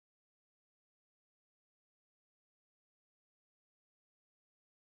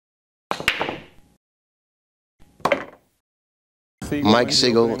Mike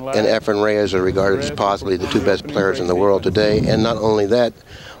Sigel and Efren REYES are regarded as possibly the two best players in the world today. And not only that,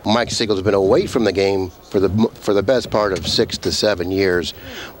 Mike Sigel has been away from the game for the best part of 6 to 7 years,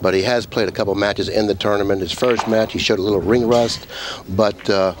 but he has played a couple matches in the tournament. His first match, he showed a little ring rust, but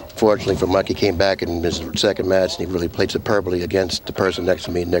fortunately for Mike, he came back in his second match, and he really played superbly against the person next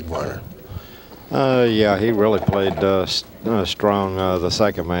to me, Nick Varner. Yeah, he really played strong the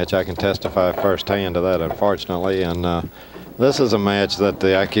second match. I can testify firsthand to that, unfortunately. And this is a match that the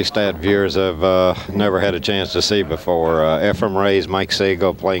ACCUSTAT viewers have never had a chance to see before. Efren REYES, Mike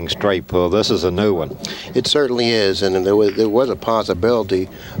Sigel playing straight pool. This is a new one. It certainly is, and there was a possibility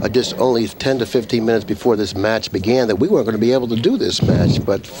just only 10 to 15 minutes before this match began that we weren't going to be able to do this match.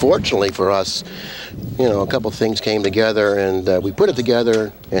 But fortunately for us, you know, a couple things came together, and we put it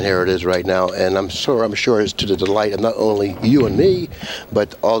together, and here it is right now. And I'm sure it's to the delight of not only you and me,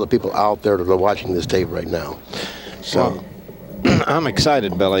 but all the people out there that are watching this tape right now. So. Well, I'm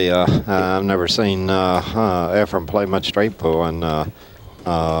excited, Billy. I've never seen Efren play much straight pool, and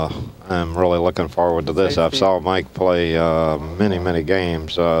I'm really looking forward to this. I've saw Mike play many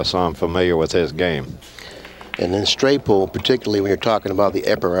games, so I'm familiar with his game. And in straight pool, particularly when you're talking about the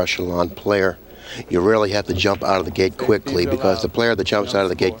upper echelon player, you really have to jump out of the gate quickly, because the player that jumps out of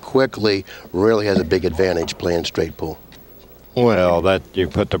the gate quickly really has a big advantage playing straight pool. Well, that you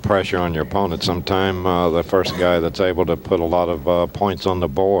put the pressure on your opponent. Sometime the first guy that's able to put a lot of points on the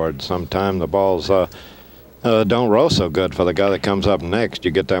board. Sometime the balls don't roll so good for the guy that comes up next.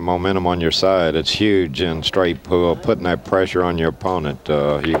 You get that momentum on your side. It's huge in straight pool, putting that pressure on your opponent.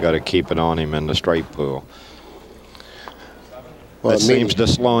 You got to keep it on him in the straight pool. Well, it seems to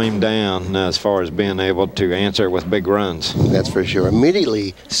slow him down as far as being able to answer with big runs. That's for sure.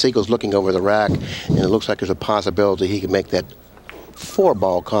 Immediately, Siegel's looking over the rack, and it looks like there's a possibility he can make that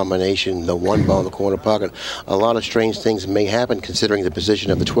 4-ball combination, the 1 ball in the corner pocket. A lot of strange things may happen considering the position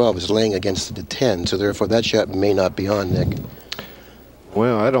of the 12 is laying against the 10, so therefore that shot may not be on, Nick.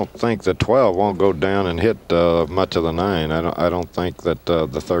 Well, I don't think the 12 won't go down and hit much of the 9. I don't think that the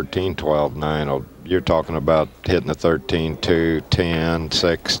 13-12-9 will. You're talking about hitting the 13-2, 10,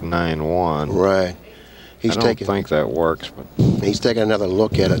 6, 9, 1. Right. I don't think that works. But he's taking another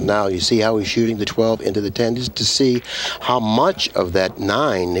look at it now. You see how he's shooting the 12 into the 10, just to see how much of that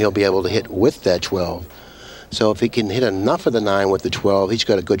 9 he'll be able to hit with that 12. So if he can hit enough of the 9 with the 12, he's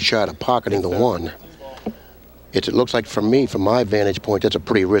got a good shot at pocketing the 1. It looks like, for me, from my vantage point, that's a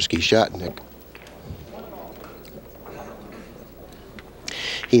pretty risky shot, Nick.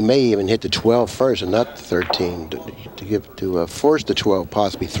 He may even hit the 12 first and not the 13 to force the 12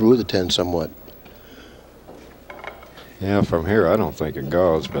 possibly through the 10 somewhat. Yeah, from here I don't think it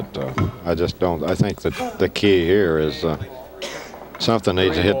goes, but I just don't. I think that the key here is something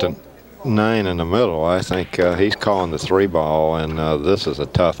needs to hit the 9 in the middle. I think he's calling the 3-ball, and this is a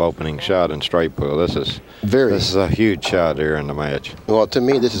tough opening shot in straight pool. This is a huge shot here in the match. Well, to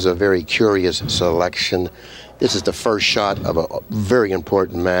me, this is a very curious selection. This is the first shot of a very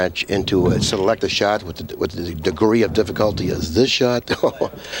important match, and to select a shot with the degree of difficulty as this shot,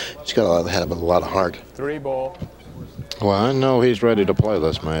 it's got to have a lot of heart. 3-ball. Well, I know he's ready to play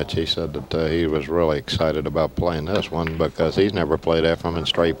this match. He said that he was really excited about playing this one because he's never played Efren in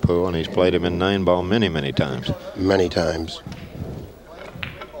straight pool, and he's played him in 9-ball many times. Many times.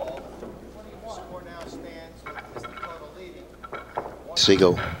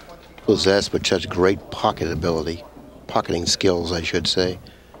 Sigel possessed with such great pocketing skills, I should say.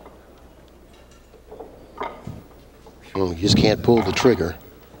 Well, you just can't pull the trigger.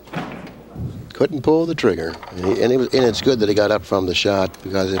 Couldn't pull the trigger. And it's good that he got up from the shot,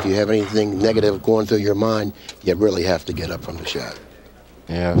 because if you have anything negative going through your mind, you really have to get up from the shot.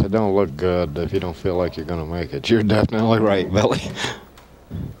 Yeah, if it don't look good, if you don't feel like you're going to make it, you're definitely right, Billy.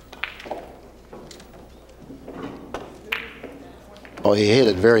 Oh, he hit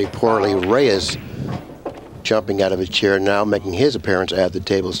it very poorly. Reyes, jumping out of his chair now, making his appearance at the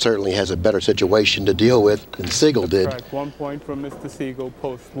table, certainly has a better situation to deal with than Sigel did. Correct. 1 point from Mr. Sigel,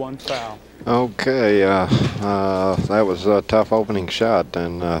 post 1 foul. Okay, that was a tough opening shot,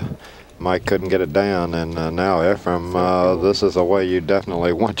 and Mike couldn't get it down. And now Efren, this is the way you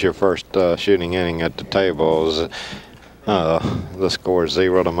definitely want your first shooting inning at the tables. The score is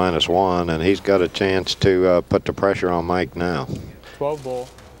 0 to -1, and he's got a chance to put the pressure on Mike now. 12-ball.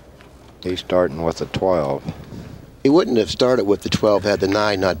 He's starting with the 12. He wouldn't have started with the 12 had the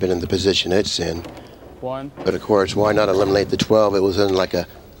 9 not been in the position it's in. 1. But of course, why not eliminate the 12? It was in like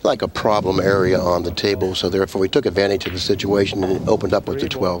a problem area on the table, so therefore we took advantage of the situation and opened up with the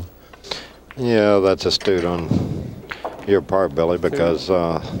 12. Yeah, that's astute on your part, Billy, because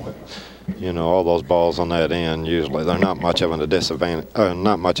you know, all those balls on that end, usually they're not much of an disadvantage,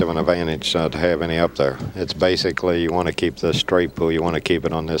 not much of an advantage to have any up there. It's basically you want to keep the straight pool, you want to keep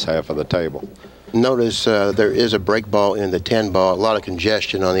it on this half of the table. Notice there is a break ball in the 10 ball, a lot of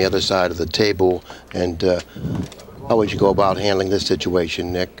congestion on the other side of the table. And how would you go about handling this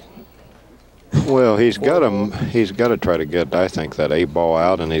situation, Nick? Well, he's got to try to get, I think, that 8 ball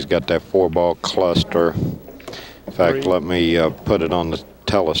out, and he's got that 4 ball cluster. In fact, let me put it on the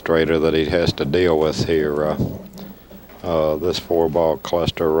telestrator that he has to deal with here. This 4 ball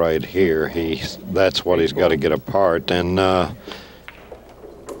cluster right here, that's what he's got to get apart. And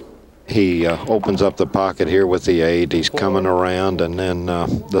he opens up the pocket here with the 8. He's coming around, and then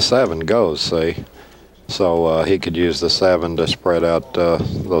the 7 goes, see? So he could use the 7 to spread out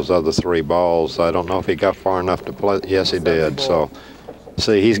those other 3 balls. I don't know if he got far enough to play. Yes, he did. So,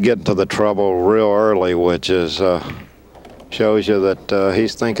 see, he's getting to the trouble real early, which is shows you that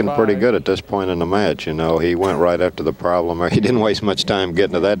he's thinking pretty good at this point in the match. You know, he went right after the problem. He didn't waste much time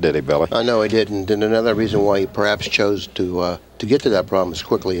getting to that, did he, Billy? I know he didn't. And another reason why he perhaps chose to get to that problem as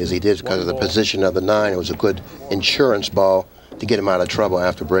quickly as he did is because of the position of the 9. It was a good insurance ball to get him out of trouble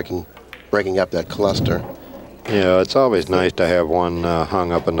after breaking up that cluster. Yeah, it's always nice to have one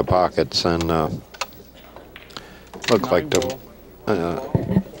hung up in the pockets, and look like the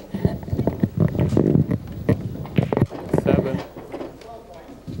 7.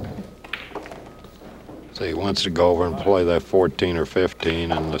 so he wants to go over and play that 14 or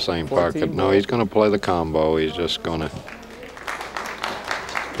 15 in the same pocket. No, he's going to play the combo. He's just going to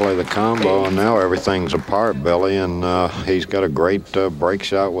play the combo, and now everything's apart, Billy, and he's got a great break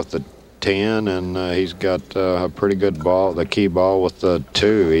shot with the 10, and he's got a pretty good ball, the key ball with the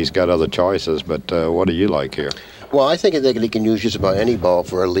 2. He's got other choices, but what do you like here? Well, I think that he can use just about any ball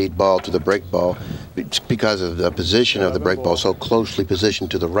for a lead ball to the break ball because of the position of the break ball so closely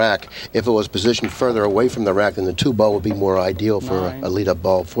positioned to the rack. If it was positioned further away from the rack, then the 2 ball would be more ideal for a lead-up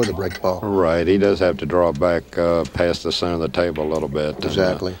ball for the break ball. Right, he does have to draw back past the center of the table a little bit.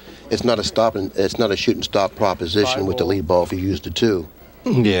 Exactly. It's not a shoot and stop proposition with the lead ball if you use the 2.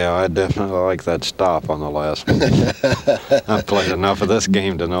 Yeah, I definitely like that stop on the last one. I've played enough of this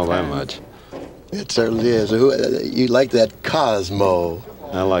game to know that much. It certainly is. You like that Cosmo.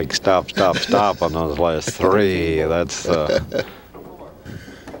 I like stop, stop, stop on those last 3. That's, well,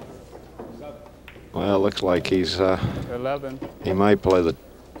 it looks like he's, 11. he might play the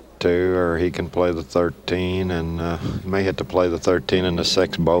 2, or he can play the 13, and he may have to play the 13 and the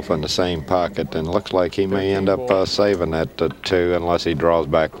 6 both in the same pocket, and it looks like he may end up saving that 2 unless he draws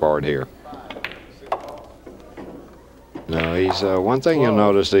back for it here. No, he's one thing you'll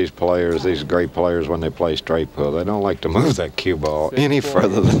notice these great players, when they play straight pool, they don't like to move that cue ball any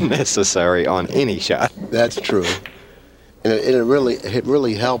further than necessary on any shot. That's true. And it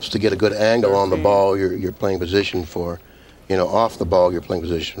really helps to get a good angle on the ball you're playing position for. You know, off the ball you're playing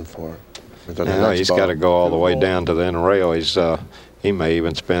position for. Now he's got to go all the way down to the end rail. He may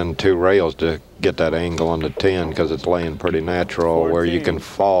even spend 2 rails to get that angle on the 10 because it's laying pretty natural 14. where you can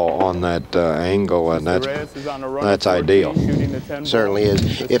fall on that angle, and that's ideal. Certainly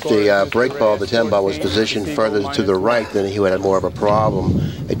is. If the break ball, the 10 ball, was positioned further to the right, then he would have more of a problem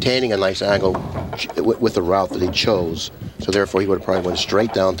attaining a nice angle with the route that he chose. So therefore he would have probably went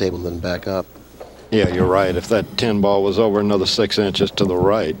straight down table and then back up. Yeah, you're right. If that 10 ball was over another 6 inches to the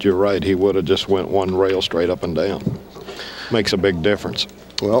right, you're right, he would have just went 1 rail straight up and down. Makes a big difference.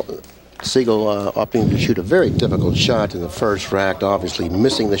 Well, Sigel opting to shoot a very difficult shot in the first rack, obviously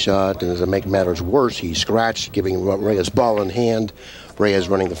missing the shot, and as to make matters worse, he scratched, giving Reyes ball in hand. Reyes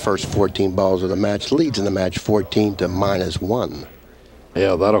running the first 14 balls of the match, leads in the match 14 to -1.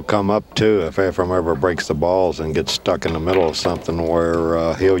 Yeah, that'll come up too if Efren ever breaks the balls and gets stuck in the middle of something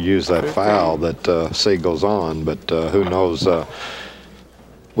where he'll use that foul that Sigel's on, but who knows.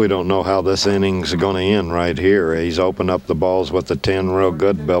 We don't know how this inning's going to end right here. He's opened up the balls with the 10 real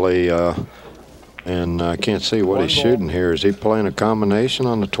good, Billy, and I can't see what he's shooting here. Is he playing a combination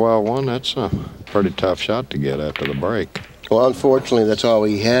on the 12-1? That's a pretty tough shot to get after the break. Well, unfortunately, that's all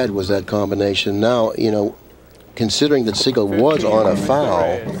he had was that combination. Now, you know, considering that Sigel was on a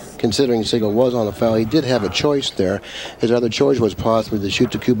foul, he did have a choice there. His other choice was possibly to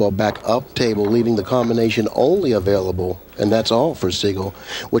shoot the cue ball back up table, leaving the combination only available, and that's all for Sigel,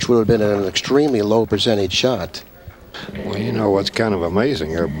 which would have been an extremely low percentage shot. Well, you know what's kind of amazing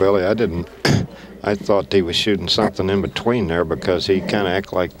here, Billy? I thought he was shooting something in between there because he kind of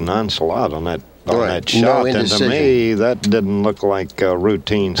acted like nonchalant on that shot, and to me, that didn't look like a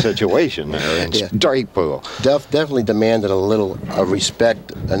routine situation there in straight pool. Definitely demanded a little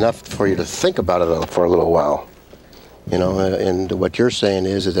respect, enough for you to think about it for a little while. You know, and what you're saying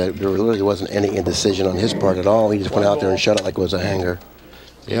is that there really wasn't any indecision on his part at all. He just went out there and shot it like it was a hanger.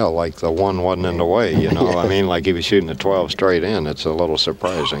 Yeah, like the one wasn't in the way, you know. I mean, like he was shooting a 12 straight in. It's a little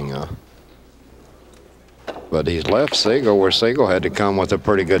surprising. But he's left Sigel where Sigel had to come with a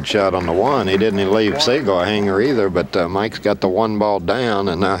pretty good shot on the one. He didn't leave Sigel a hanger either, but Mike's got the one ball down,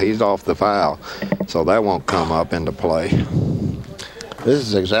 and now he's off the foul. So that won't come up into play. This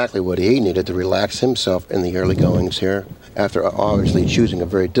is exactly what he needed to relax himself in the early goings here, after obviously choosing a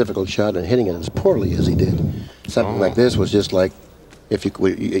very difficult shot and hitting it as poorly as he did. Something like this was just like, if you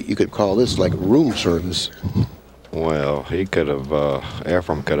could call this like room service. Well, he could have,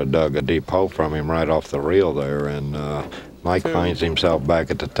 Efren could have dug a deep hole from him right off the reel there, and Mike finds himself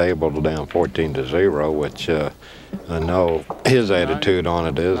back at the table down 14-0, which I know his attitude on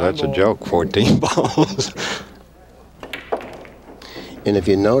it is, that's a joke, 14 balls. And if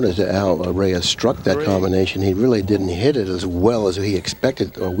you notice how Reyes struck that combination, he really didn't hit it as well as he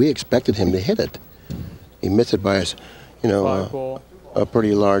expected, or we expected him to hit it. He missed it by, you know, a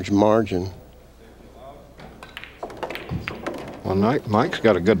pretty large margin. Well, Mike's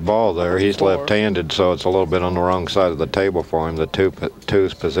got a good ball there. He's left-handed, so it's a little bit on the wrong side of the table for him. The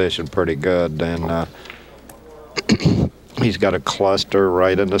two's positioned pretty good, and he's got a cluster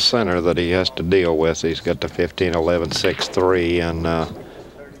right in the center that he has to deal with. He's got the 15, 11, 6, 3, and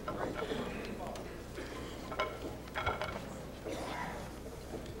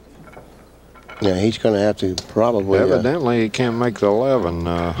yeah, he's going to have to probably. Evidently, he can't make the 11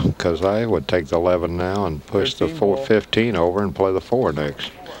 because I would take the 11 now and push the 15 over and play the 4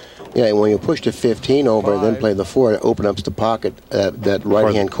 next. Yeah, and when you push the 15 over and then play the 4, it opens up the pocket, that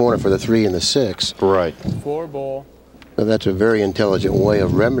right-hand corner for the 3 and the 6. Right. 4 ball. So that's a very intelligent way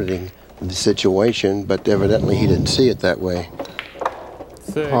of remedying the situation, but evidently he didn't see it that way.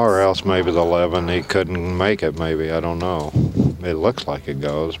 6. Or else maybe the 11, he couldn't make it, maybe, I don't know. It looks like it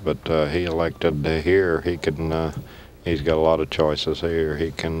goes, but he elected to here. He can, he's got a lot of choices here.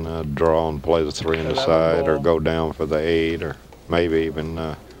 He can draw and play the 3 on the side, or go down for the 8, or maybe even,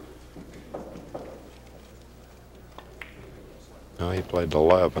 no, he played the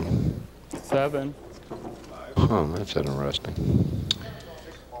 11. 7. Oh, that's interesting.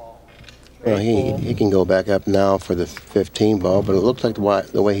 Well, he can go back up now for the 15 ball, but it looks like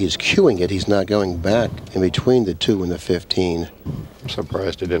the way he's cueing it, he's not going back in between the 2 and the 15. I'm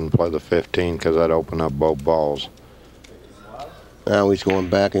surprised he didn't play the 15 because that'd open up both balls. Now he's going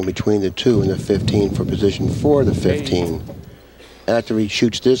back in between the 2 and the 15 for position 4, the 15. After he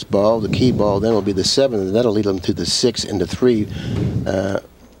shoots this ball, the key ball, then will be the 7, and that'll lead him to the 6 and the 3.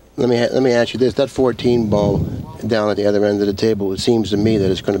 Let me ask you this: that 14 ball down at the other end of the table, it seems to me that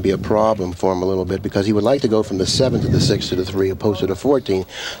it's going to be a problem for him a little bit, because he would like to go from the 7 to the 6 to the 3, opposed to the 14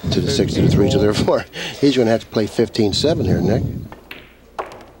 to the 6 to the 3. So therefore, he's going to have to play 15-7 here, Nick.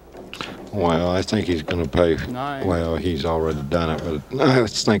 Well, I think he's going to play. 9. Well, he's already done it, but I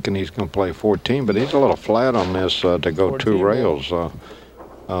was thinking he's going to play 14. But he's a little flat on this to go 2 rails.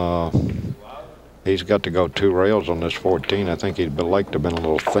 He's got to go 2 rails on this 14. I think he'd like to have been a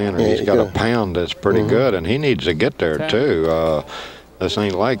little thinner. Yeah, he's got a pound that's pretty good, and he needs to get there 10. Too. This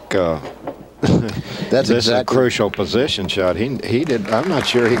ain't like That's this is a exactly crucial position shot. He did. I'm not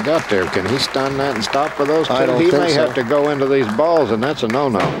sure he got there. Can he stun that and stop for those 2? I don't he think may so. have to go into these balls, and that's a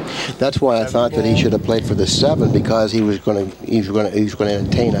no-no. That's why I thought that he should have played for the 7, because he was going to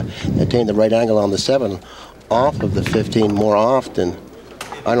attain the right angle on the 7 off of the 15 more often.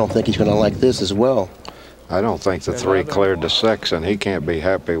 I don't think he's going to like this as well. I don't think the 3 cleared the 6, and he can't be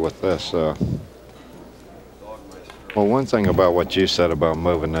happy with this. Well, one thing about what you said about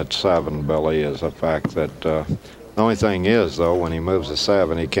moving that 7, Billy, is the fact that the only thing is, though, when he moves the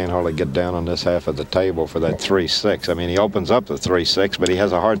 7, he can't hardly get down on this half of the table for that 3-6. I mean, he opens up the 3-6, but he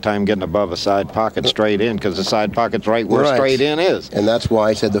has a hard time getting above a side pocket straight in, because the side pocket's right where straight in is. And that's why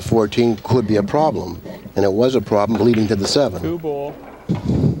I said the 14 could be a problem. And it was a problem leading to the 7. 2 ball.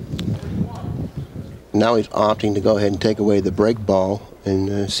 Now he's opting to go ahead and take away the break ball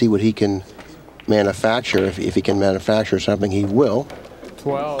and see what he can manufacture. If he can manufacture something, he will.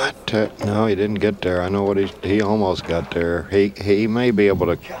 12. No, he didn't get there. I know what he almost got there. He may be able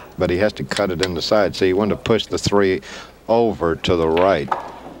to, but he has to cut it in the side. So he wanted to push the 3 over to the right.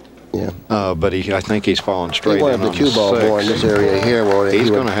 Yeah. But I think he's falling straight he wanted in the cue ball more in this area here. Where he's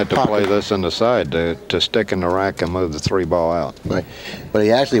going to have to play this in the side to stick in the rack and move the 3 ball out. Right. But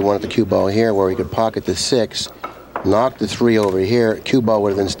he actually wanted the cue ball here where he could pocket the 6, knock the 3 over here. Cue ball would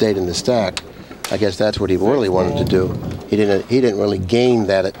have then stayed in the stack. I guess that's what he really wanted to do. He didn't really gain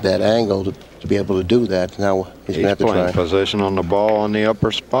that angle to be able to do that. Now he's going to have to playing try. position on the ball on the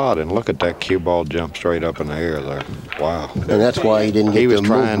upper spot, and look at that cue ball jump straight up in the air there. Wow. And that's why he didn't get He was the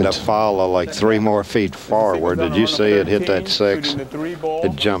trying movement. to follow like 3 more feet forward. Did you see it hit that 6?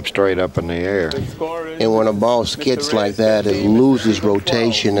 It jumped straight up in the air. And when a ball skids like that, it loses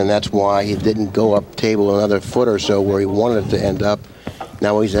rotation, and that's why he didn't go up table another foot or so where he wanted it to end up.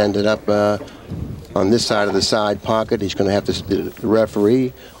 Now he's ended up on this side of the side pocket. He's going to have to, the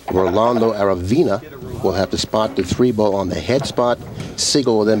referee, Rolando Aravina, will have to spot the 3 ball on the head spot.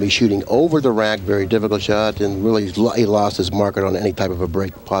 Sigel will then be shooting over the rack, very difficult shot, and really he lost his market on any type of a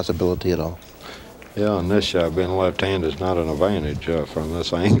break possibility at all. Yeah, on this shot, being left-handed is not an advantage from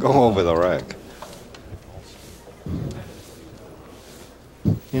this angle over the rack.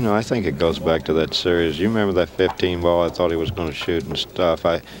 You know, I think it goes back to that series. You remember that 15 ball I thought he was going to shoot and stuff.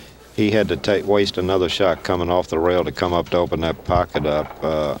 He had to waste another shot coming off the rail to come up to open that pocket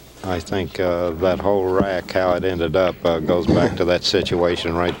up. I think that whole rack, how it ended up, goes back to that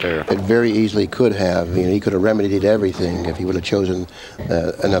situation right there. It very easily could have. You know, he could have remedied everything if he would have chosen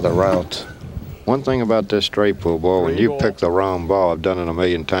another route. One thing about this straight pool ball, when you pick the wrong ball, I've done it a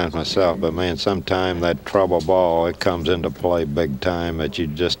million times myself, but man, sometime that trouble ball, it comes into play big time that you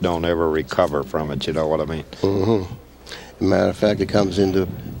just don't ever recover from it, you know what I mean? Mm-hmm. Matter of fact, it comes into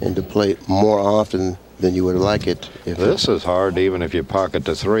play more often than you would like it. This is hard, even if you pocket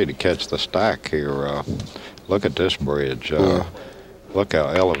the 3 to catch the stack here. Look at this bridge. Yeah. Look how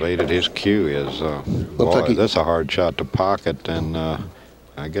elevated his cue is. Boy, like this is a hard shot to pocket, and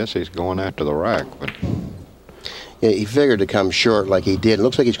I guess he's going after the rack. But yeah, he figured to come short like he did. It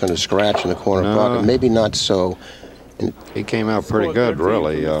looks like he's going to scratch in the corner pocket. Maybe not so. And he came out pretty good,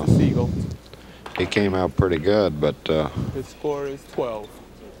 really. He came out pretty good, but his score is 12.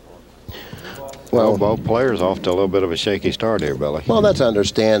 Well, both players off to a little bit of a shaky start here, Billy. Well, that's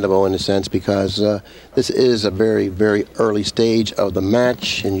understandable in a sense because this is a very, very early stage of the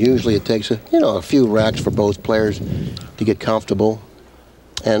match, and usually it takes a few racks for both players to get comfortable.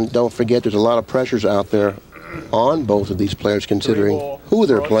 And don't forget, there's a lot of pressures out there on both of these players, considering who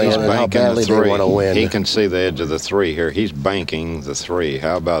they're playing and how badly they want to win. He can see the edge of the 3 here. He's banking the 3.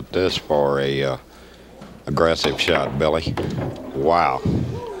 How about this for a aggressive shot, Billy? Wow.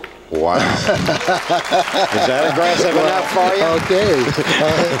 Wow. Is that aggressive enough for you? Okay.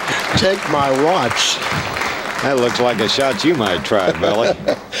 Take my watch. That looks like a shot you might try, Billy.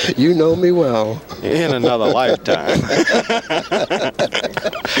 You know me well. In another lifetime.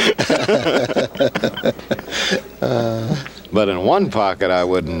 But in one pocket, I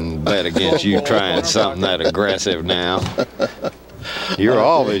wouldn't bet against you trying something that aggressive now. You're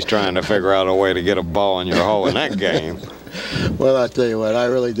always trying to figure out a way to get a ball in your hole in that game. Well, I'll tell you what, I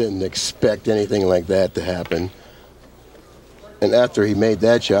really didn't expect anything like that to happen. And after he made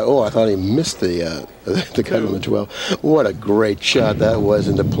that shot, I thought he missed the cut on the 12. What a great shot that was.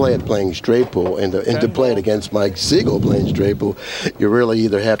 And to play it playing straight pool and to play it against Mike Sigel playing straight pool, you really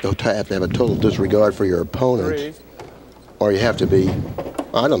either have to have a total disregard for your opponent, or you have to be,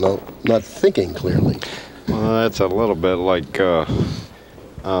 I don't know, not thinking clearly. Well, that's a little bit like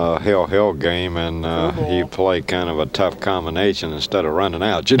hill game, and you play kind of a tough combination instead of running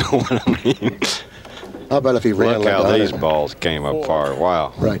out. You know what I mean? How about if he ran Look like how these balls came up far.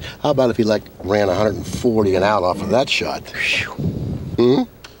 Wow. Right. How about if he ran 140 and out off of that shot? Hmm?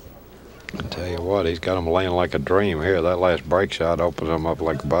 I tell you what, he's got him laying like a dream here. That last break shot opens him up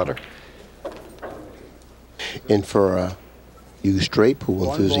like butter. And for you straight pool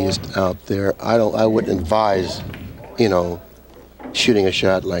enthusiasts out there, I wouldn't advise, shooting a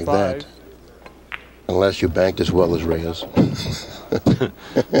shot like that unless you banked as well as Reyes.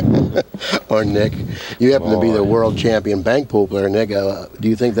 Or Nick, you happen to be the world champion bank pool player, Nick. Do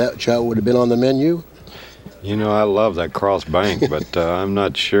you think that shot would have been on the menu? You know, I love that cross bank, but I'm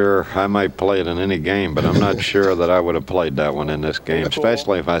not sure. I might play it in any game, but I'm not sure that I would have played that one in this game,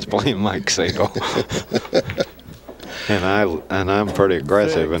 especially if I was playing Mike Sigel. And I'm pretty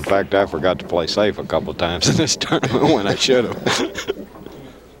aggressive. In fact, I forgot to play safe a couple times in this tournament when I should have.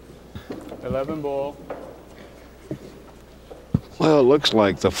 11 ball. Well, it looks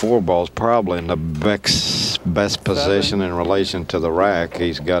like the 4 ball's probably in the best position in relation to the rack.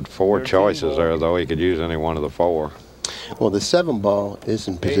 He's got 4 choices there, though. He could use any one of the 4. Well, the 7 ball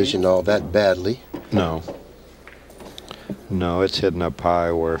isn't positioned all that badly. No. No, it's hidden up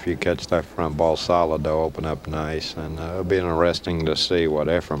high where if you catch that front ball solid, they'll open up nice. And it'll be interesting to see what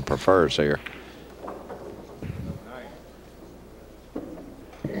Efren prefers here.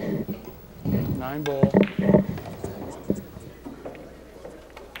 Nine ball.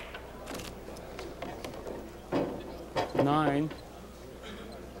 Nine.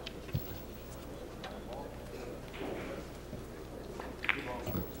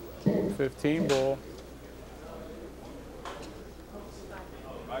 15 ball.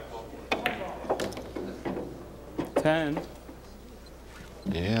 Ten.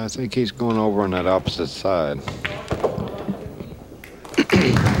 Yeah, I think he's going over on that opposite side.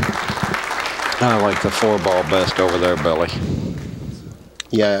 I like the 4-ball best over there, Billy.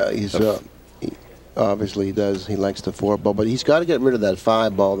 Yeah, he's he obviously does. He likes the 4-ball, but he's got to get rid of that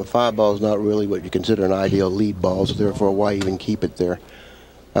 5-ball. The 5-ball is not really what you consider an ideal lead ball, so therefore, why even keep it there?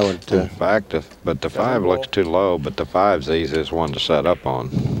 I would. In fact, but the 5 looks too low, but the 5's the easiest one to set up on.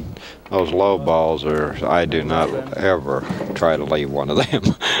 Those low balls are. I do not ever try to leave one of them.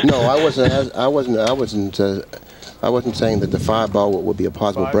 No, I wasn't saying that the 5-ball would be a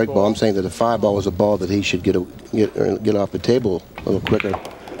possible break ball. I'm saying that the 5-ball was a ball that he should get off the table a little quicker,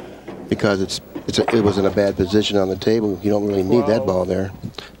 because it was in a bad position on the table. You don't really need that ball there.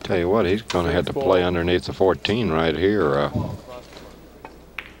 Tell you what, he's going to have to play underneath the 14 right here.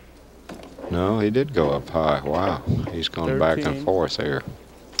 No, he did go up high. Wow, he's going 13. Back and forth here.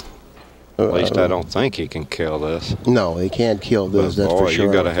 At least I don't think he can kill this. No, he can't kill this. But that's boy, for sure.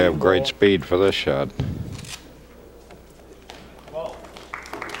 You got to have great speed for this shot.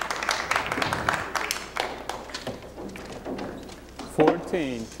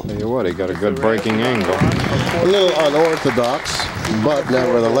 Tell you what, he got a good breaking angle. A little unorthodox, but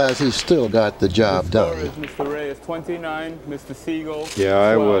nevertheless, he still got the job done. Mr. Reyes 29, Mr. Sigel. Yeah,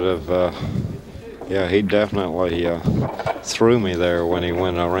 I would have. Yeah, he definitely threw me there when he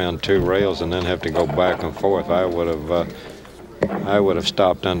went around 2 rails and then have to go back and forth. I would have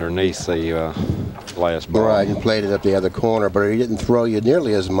stopped underneath the last ball. Right, and played it up the other corner, but he didn't throw you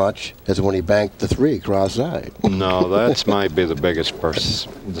nearly as much as when he banked the 3 cross-side. No, that might be the biggest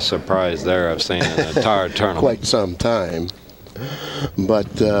the surprise there I've seen in the entire tournament. Quite some time.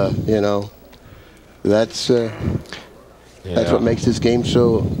 But, you know, that's what makes this game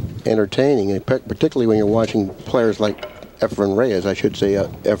so entertaining, and particularly when you're watching players like Efren Reyes. I should say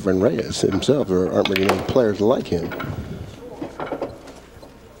Efren Reyes himself. There aren't many players like him.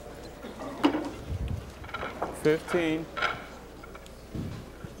 15.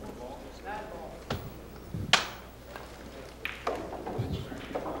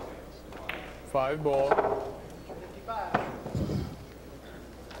 Five ball.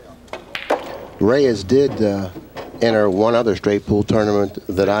 Reyes did enter one other straight pool tournament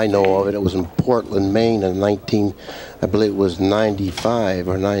that I know of, and it was in Portland, Maine in I believe it was 95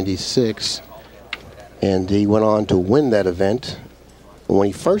 or 96. And he went on to win that event. When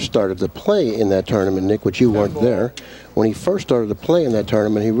he first started to play in that tournament, Nick, which you weren't there, when he first started to play in that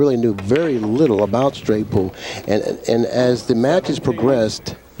tournament, he really knew very little about straight pool. And as the matches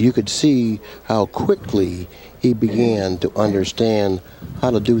progressed, you could see how quickly he began to understand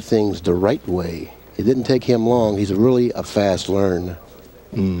how to do things the right way. It didn't take him long. He's really a fast learner.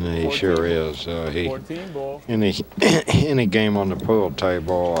 He sure is. Any game on the pool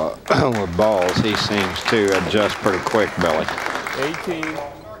table with balls, he seems to adjust pretty quick, Billy. 18.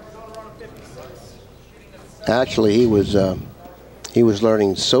 Actually, he was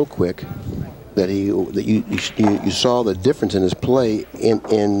learning so quick that you saw the difference in his play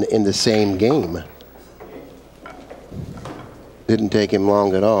in the same game. Didn't take him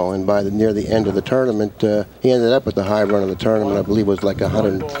long at all, and by near the end of the tournament, he ended up with the high run of the tournament. I believe it was like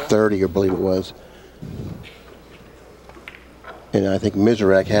 130, I believe it was. And I think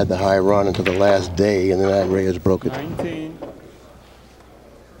Mizrak had the high run until the last day, and then Reyes broke it. 19.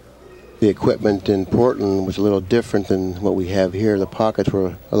 The equipment in Portland was a little different than what we have here. The pockets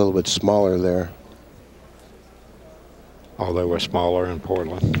were a little bit smaller there. Oh, they were smaller in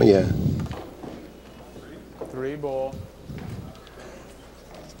Portland? Yeah. 3 ball.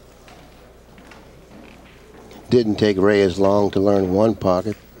 Didn't take Reyes long to learn one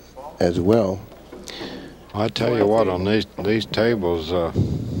pocket as well. I tell you what, on these tables,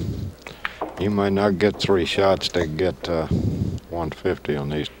 you might not get 3 shots to get 150 on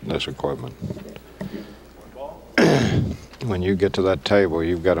this equipment. When you get to that table,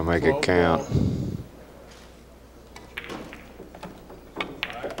 you've got to make it count.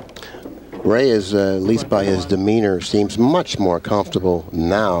 Reyes, at least by his demeanor, seems much more comfortable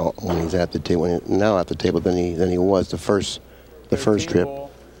now when he's at the table. Than he was the first trip.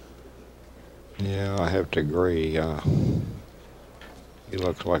 Yeah, I have to agree. He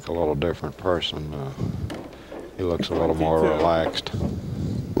looks like a little different person. He looks a little more relaxed.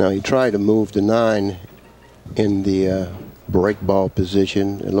 Now he tried to move to 9 in the break ball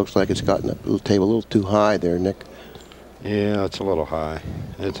position. It looks like it's gotten the table a little too high there, Nick. Yeah, it's a little high.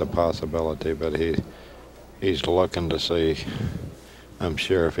 It's a possibility, but he's looking to see, I'm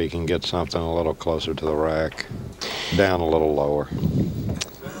sure, if he can get something a little closer to the rack, down a little lower.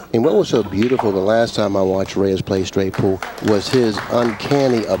 And what was so beautiful the last time I watched Reyes play straight pool was his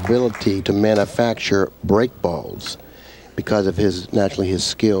uncanny ability to manufacture break balls because of naturally his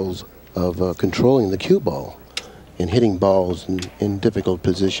skills of controlling the cue ball and hitting balls in difficult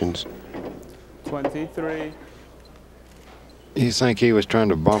positions. 23. You think he was trying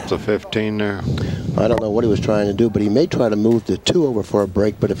to bump the 15 there? I don't know what he was trying to do, but he may try to move the 2 over for a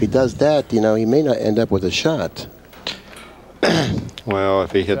break. But if he does that, you know, he may not end up with a shot. Well,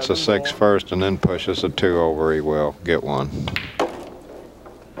 if he hits a 6 first and then pushes a 2 over, he will get one.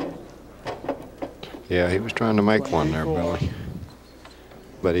 Yeah, he was trying to make one there, Billy.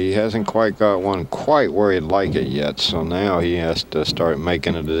 But he hasn't quite got one quite where he'd like it yet, so now he has to start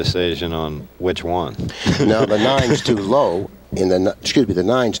making a decision on which one. Now, the 9's too low, and the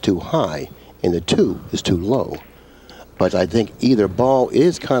 9's too high, and the 2 is too low. But I think either ball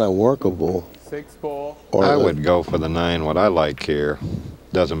is kind of workable. 6 ball. Or I would go for the 9. What I like here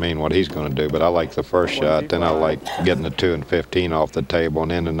doesn't mean what he's going to do, but I like the first shot. Then I like getting the 2 and 15 off the table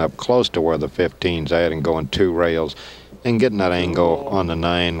and ending up close to where the 15's at and going 2 rails and getting that angle on the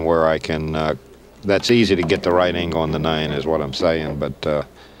 9 where I can. That's easy to get the right angle on the 9 is what I'm saying, but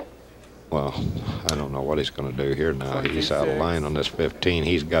well, I don't know what he's going to do here now. He's out of line on this 15.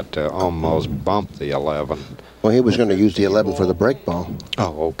 He's got to almost bump the 11. Well, he was going to use the 11 for the break ball.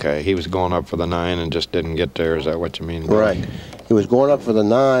 Oh, okay. He was going up for the 9 and just didn't get there. Is that what you mean? Right. He was going up for the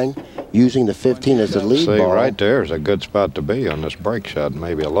 9, using the 15 as the lead ball. See, right there is a good spot to be on this break shot.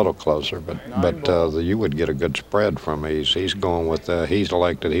 Maybe a little closer, but you would get a good spread from him. He's going with he's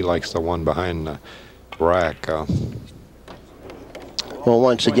elected. He likes the one behind the rack. Well,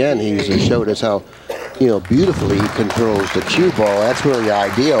 once again, he's showed us how, you know, beautifully he controls the cue ball. That's really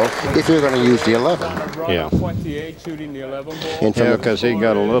ideal if you're going to use the 11. Yeah. 28 shooting the 11 ball. Yeah, because he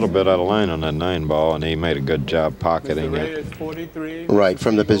got a little bit out of line on that 9 ball, and he made a good job pocketing it. 43. Right,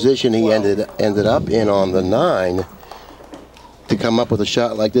 from the position he ended up in on the 9, to come up with a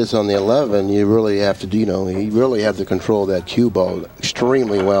shot like this on the 11, you really have to, you know, he really have to control that cue ball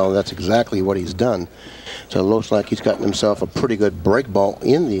extremely well, and that's exactly what he's done. So it looks like he's gotten himself a pretty good break ball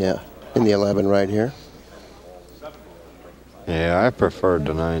in the 11 right here. Yeah, I preferred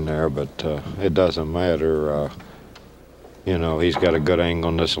the 9 there, but it doesn't matter. You know, he's got a good angle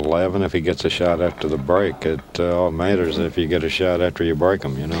on this 11. If he gets a shot after the break, it all matters if you get a shot after you break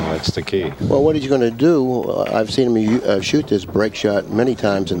him. You know, that's the key. Well, what he's going to do, I've seen him shoot this break shot many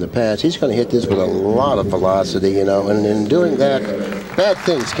times in the past. He's going to hit this with a lot of velocity, you know, and in doing that, bad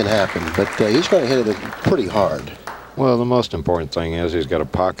things can happen. But he's going to hit it pretty hard. Well, the most important thing is he's got to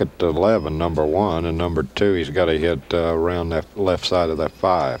pocket the 11, number 1, and number 2, he's got to hit around that left side of that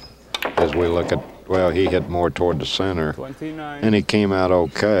 5. As we look at, well, he hit more toward the center, 29. and he came out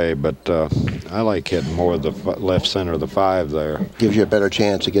okay, but I like hitting more of the left center of the 5 there. Gives you a better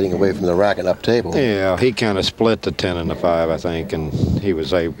chance of getting away from the rack and up table. Yeah, he kind of split the 10 and the 5, I think, and he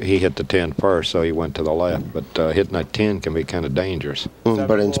hit the 10 first, so he went to the left. But hitting that 10 can be kind of dangerous.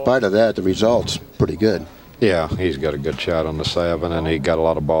 But in spite of that, the result's pretty good. Yeah, he's got a good shot on the 7, and he got a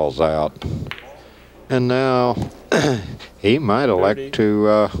lot of balls out. And now he might elect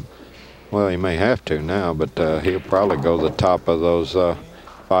to, well, he may have to now, but he'll probably go the top of those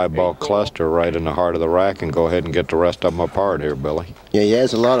 5-ball cluster right in the heart of the rack and go ahead and get the rest of them apart here, Billy. Yeah, he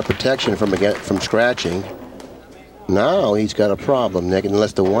has a lot of protection from scratching. Now he's got a problem, Nick,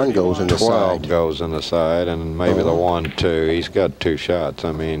 unless the 1 goes in the 12 side. goes in the side, and maybe the 1, 2. He's got 2 shots.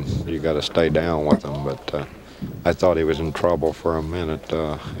 I mean, you got to stay down with him, but I thought he was in trouble for a minute.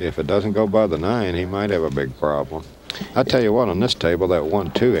 If it doesn't go by the 9, he might have a big problem. I tell you what, on this table, that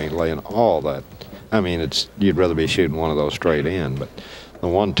 1, 2 ain't laying all that. I mean, you'd rather be shooting one of those straight in, but the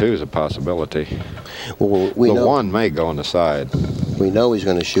 1, 2 is a possibility. Well, the 1 may go on the side. We know he's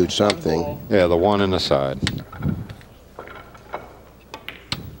going to shoot something. Yeah, the 1 in the side.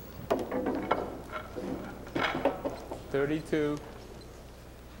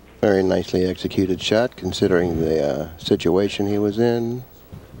 Very nicely executed shot, considering the situation he was in.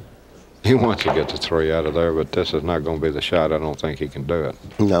 He wants to get the 3 out of there, but this is not going to be the shot. I don't think he can do it.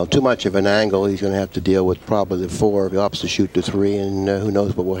 No, too much of an angle. He's going to have to deal with probably the 4 if he opts to shoot the 3, and who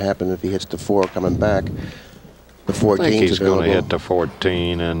knows what will happen if he hits the 4 coming back. The 14 I think he's available. going to hit the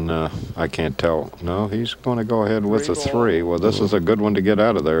 14, and I can't tell. No, he's going to go ahead with the 3. Well, this is a good one to get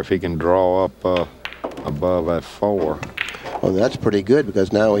out of there if he can draw up above that 4. Well, that's pretty good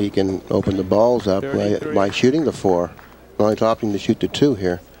because now he can open the balls up by shooting the 4. Only opting to shoot the 2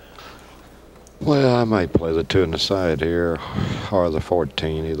 here. Well, I might play the 2 in the side here, or the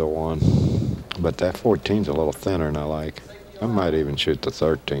 14, either one. But that 14's a little thinner than I like. I might even shoot the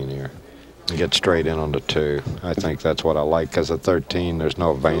 13 here. Get straight in on the 2. I think that's what I like, because at 13, there's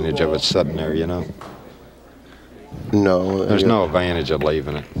no advantage of it sitting there, you know? No. There's no advantage of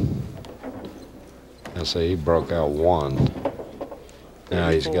leaving it. And see, he broke out 1. Now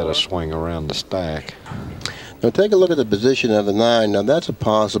he's got to swing around the stack. Now take a look at the position of the 9. Now that's a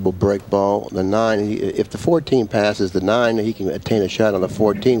possible break ball. The 9, if the 14 passes the 9, he can attain a shot on the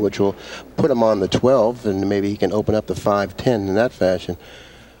 14, which will put him on the 12, and maybe he can open up the 5-10 in that fashion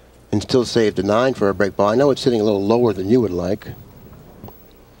and still save the 9 for a break ball. I know it's sitting a little lower than you would like,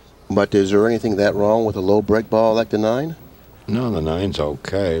 but is there anything that wrong with a low break ball like the 9? No, the 9's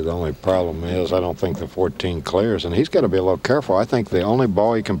okay. The only problem is I don't think the 14 clears, and he's got to be a little careful. I think the only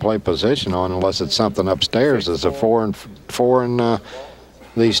ball he can play position on, unless it's something upstairs, is a 4 and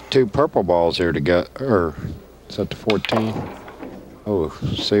these 2 purple balls here to get. Or is that the 14? Oh,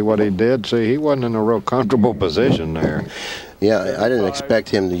 see what he did? See, he wasn't in a real comfortable position there. Yeah, I didn't expect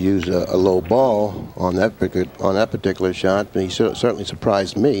him to use a low ball on that particular shot, but he certainly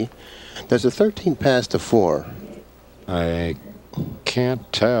surprised me. There's a 13 pass to 4. I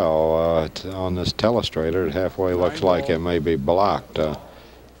can't tell on this telestrator. It halfway looks like it may be blocked.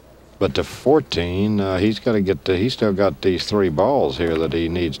 But the 14, he's got to get. He's still got these 3 balls here that he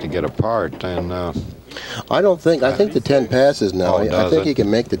needs to get apart. And I don't think. I think the 10 passes now. Oh, I think he can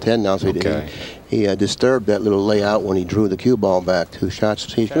make the 10 now. So okay. He disturbed that little layout when he drew the cue ball back 2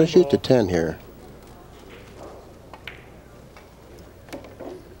 shots. He's going to shoot the 10 here.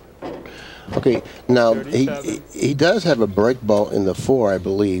 Okay, now he does have a break ball in the 4, I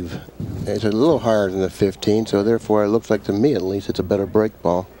believe. It's a little higher than the 15, so therefore it looks like, to me at least, it's a better break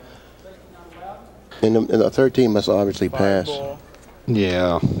ball. And the 13 must obviously pass.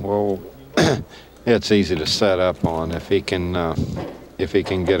 Yeah, well, it's easy to set up on. If he can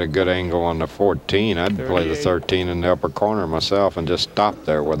get a good angle on the 14, I'd play the 13 in the upper corner myself and just stop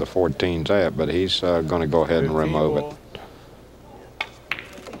there where the 14's at. But he's going to go ahead and remove it.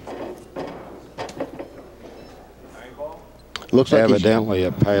 Looks like evidently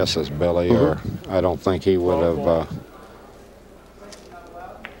it passes, Billy, or I don't think he would have.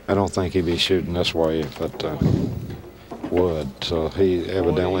 I don't think he'd be shooting this way if it would. So he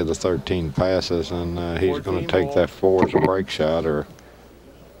evidently the 13 passes, and he's going to take that 4 as a break shot, or.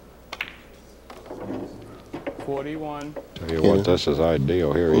 41. Tell you what, this is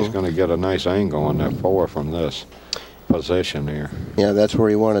ideal here. He's going to get a nice angle on that 4 from this position here. Yeah, that's where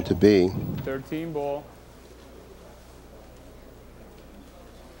he wanted to be. 13 ball.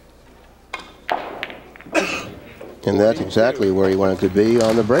 And that's exactly where he wanted to be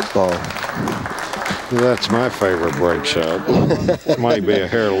on the break ball. That's my favorite break shot. Might be a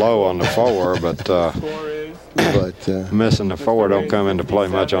hair low on the 4, but missing the 4 don't come into play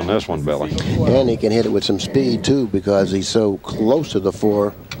much on this one, Billy. And he can hit it with some speed too, because he's so close to the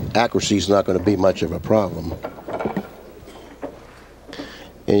 4. Accuracy's not going to be much of a problem.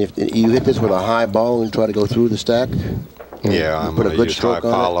 And if you hit this with a high ball and try to go through the stack, yeah, I'm put a going good to use high stroke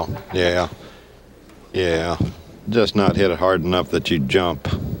on follow. it. Yeah, yeah. Just not hit it hard enough that you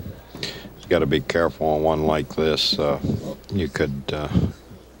jump. You got to be careful on one like this. You could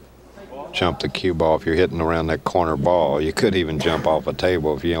jump the cue ball if you're hitting around that corner ball. You could even jump off a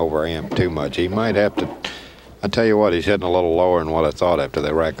table if you overamp too much. He might have to. I tell you what, he's hitting a little lower than what I thought after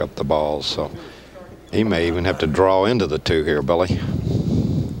they rack up the balls. So he may even have to draw into the 2 here, Billy.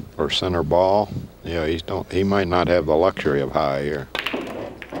 Or center ball. Yeah, he might not have the luxury of high here.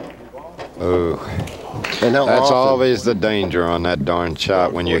 Ooh. And that's always the danger on that darn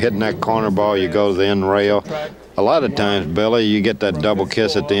shot. When you're hitting that corner ball, you go to the end rail. A lot of times, Billy, you get that double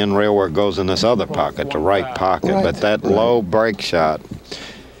kiss at the end rail where it goes in this other pocket, the right pocket. But that low break shot,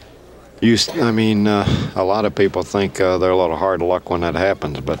 a lot of people think they're a little hard luck when that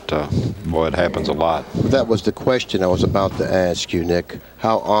happens, but boy, it happens a lot. That was the question I was about to ask you, Nick.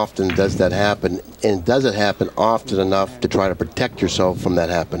 How often does that happen? And does it happen often enough to try to protect yourself from that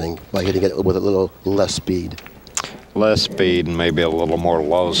happening by hitting it with a little less speed? Less speed and maybe a little more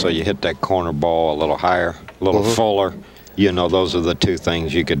low, so you hit that corner ball a little higher, a little fuller. You know, those are the 2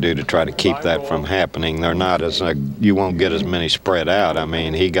 things you could do to try to keep that from happening. They're not as, you won't get as many spread out. I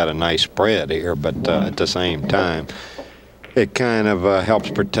mean, he got a nice spread here, but at the same time, it kind of helps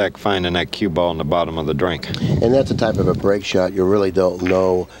protect finding that cue ball in the bottom of the drink. And that's the type of a break shot you really don't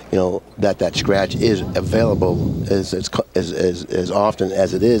know, that scratch is available as often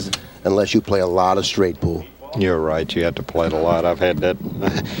as it is, unless you play a lot of straight pool. You're right. You have to play it a lot. I've had that.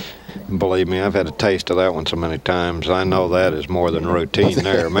 believe me, I've had a taste of that one so many times. I know that is more than routine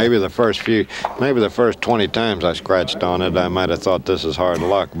there. Maybe the first 20 times I scratched on it, I might have thought this is hard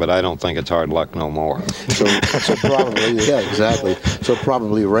luck, but I don't think it's hard luck no more. So probably, yeah, exactly. So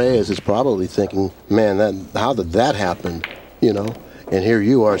probably Reyes is probably thinking, man, how did that happen? You know, and here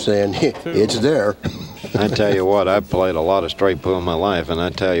you are saying it's there. I tell you what, I've played a lot of straight pool in my life, and I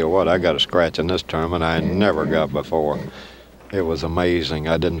tell you what, I got a scratch in this tournament I never got before. It was amazing.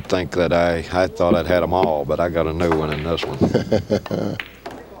 I didn't think that I thought I'd had them all, but I got a new one in this one.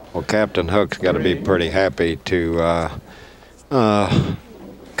 Well, Captain Hook's got to be pretty happy to,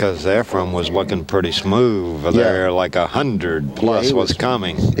 because Efren was looking pretty smooth there, like 100 plus was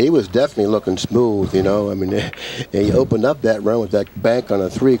coming. He was definitely looking smooth, you know. I mean, he opened up that run with that bank on a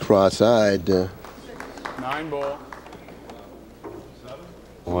 3 cross-side. 9 ball.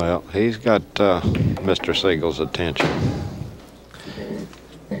 Well, he's got Mr. Siegel's attention.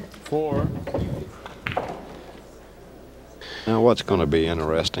 4. Now, what's going to be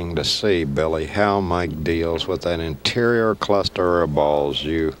interesting to see, Billy, how Mike deals with that interior cluster of balls.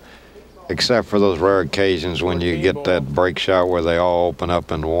 Except for those rare occasions when you get that break shot where they all open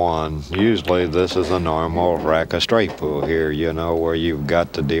up in one. Usually, this is a normal rack of straight pool here, you know, where you've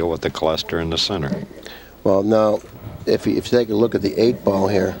got to deal with the cluster in the center. Well, now, if you take a look at the 8 ball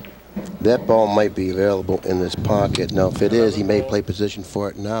here, that ball might be available in this pocket. Now, if it is, he may play position for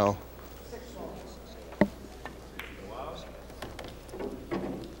it now.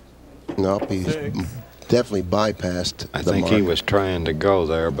 Nope, he's definitely bypassed the I think mark. he was trying to go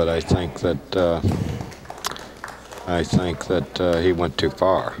there, but I think that he went too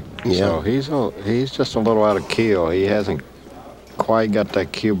far. Yeah. So he's just a little out of keel. He hasn't quite got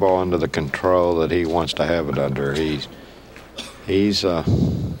that cue ball under the control that he wants to have it under.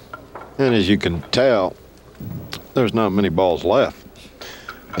 And as you can tell, there's not many balls left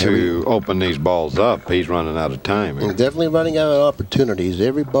to open these balls up. He's running out of time here. He's definitely running out of opportunities.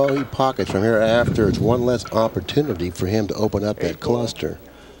 Every ball he pockets from here after, it's one less opportunity for him to open up that cluster.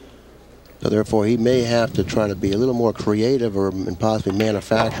 So therefore, he may have to try to be a little more creative and possibly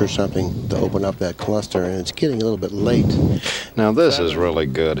manufacture something to open up that cluster, and it's getting a little bit late. Now, this is really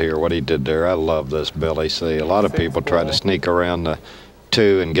good here, what he did there. I love this, Billy. See, a lot of people try to sneak around the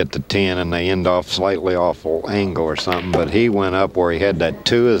 2 and get the 10, and they end off slightly off angle or something, but he went up where he had that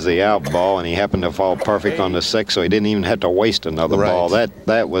 2 as the out ball, and he happened to fall perfect on the 6, so he didn't even have to waste another ball.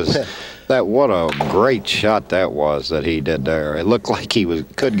 What a great shot that was that he did there. It looked like he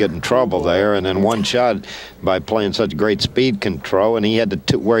could get in trouble there, and then one shot by playing such great speed control, and he had the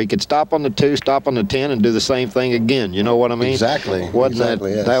 2 where he could stop on the 2, stop on the 10, and do the same thing again. You know what I mean? Exactly.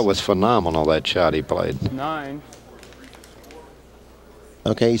 Yes. That was phenomenal, that shot he played. 9.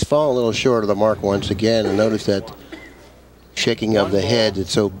 Okay, he's fallen a little short of the mark once again, and notice that shaking of the head.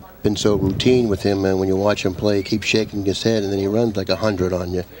 It's been so routine with him, and when you watch him play, he keeps shaking his head, and then he runs like 100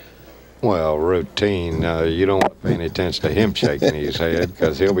 on you. Well, routine, you don't want to pay any attention to him shaking his head,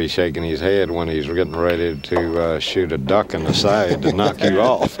 because he'll be shaking his head when he's getting ready to shoot a duck in the side to knock you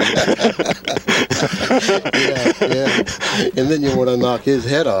off. yeah. And then you want to knock his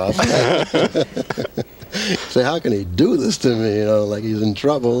head off. Say, how can he do this to me? You know, like he's in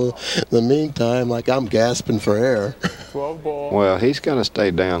trouble. In the meantime, like I'm gasping for air. 12 ball. Well, he's going to stay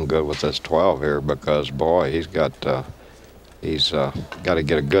down good with this 12 here because, boy, he's got to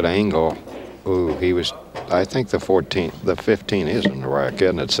get a good angle. Ooh, I think the 15 is in the rack,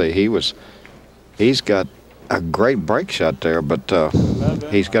 isn't it? See, he's got a great break shot there, but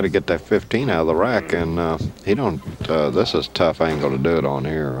he's got to get that 15 out of the rack, and this is a tough angle to do it on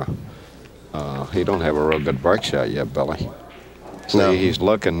here. He don't have a real good break shot yet, Billy. See, no. He's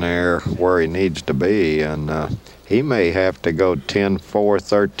looking there where he needs to be, and he may have to go 10, 4,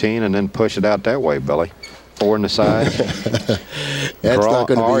 13, and then push it out that way, Billy. 4 in the side. That's not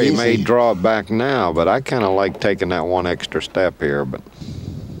going to be or easy. He may draw it back now, but I kind of like taking that one extra step here. But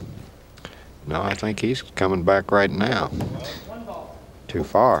no, I think he's coming back right now. Too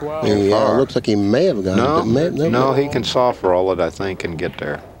far. Too far. It looks like he may have gone. No, he can soft roll it, I think, and get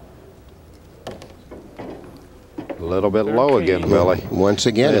there. A little bit low again, Billy. Once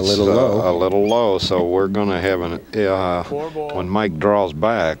again, it's a little low. A little low, so we're going to have when Mike draws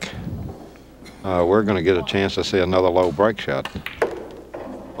back, we're going to get a chance to see another low break shot.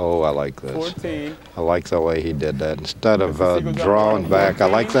 Oh, I like this. 14. I like the way he did that. Instead of drawing back, I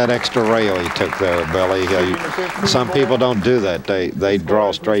like that extra rail he took there, Billy. Some people don't do that. They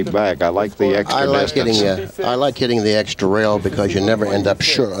draw straight back. I like the extra distance. I like hitting the extra rail because you never end up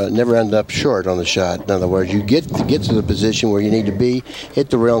short. On the shot. In other words, you get to the position where you need to be, hit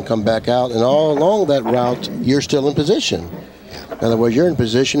the rail and come back out, and all along that route, you're still in position. In other words, you're in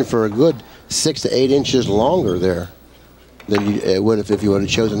position for a good 6 to 8 inches longer there than you would if you would have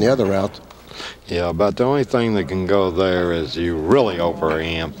chosen the other route. Yeah, but the only thing that can go there is you really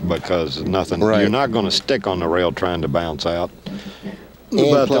overamp because nothing. Right. You're not going to stick on the rail trying to bounce out. And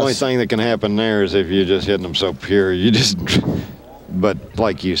But the plus- only thing that can happen there is if you're just hitting them so pure, you just. But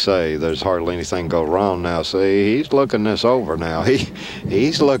like you say, there's hardly anything go wrong now. See, he's looking this over now.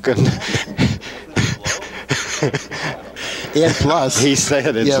 He's looking. And plus, He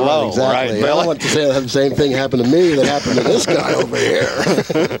said it's yeah, low, exactly. right, I Billy? don't want to say the same thing happened to me that happened to this guy over here.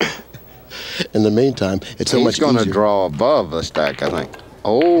 In the meantime, it's so He's much going to easier. draw above the stack, I think.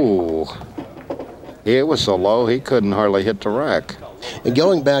 Oh, it was so low he couldn't hardly hit the rack. And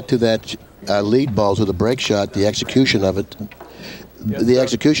going back to that lead balls with a break shot, the execution of it, the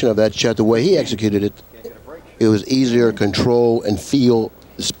execution of that shot, the way he executed it, it was easier to control and feel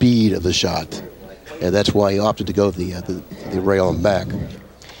the speed of the shot. And that's why he opted to go the rail and back.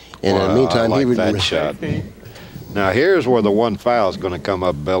 And in the meantime, I he like really that shot. Now here's where the one foul is going to come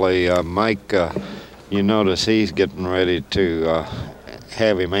up, Billy. Mike, you notice he's getting ready to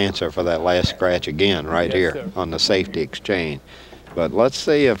have him answer for that last scratch again right here sir. on the safety exchange. But let's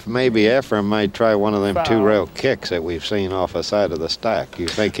see if maybe Efren might try one of them Foul. two-rail kicks that we've seen off the side of the stack. You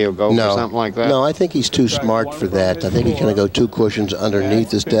think he'll go for something like that? No, I think he's too smart for that. I think he's going to go 2 cushions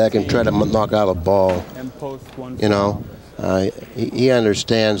underneath the stack and try to knock out a ball. And post one You know, he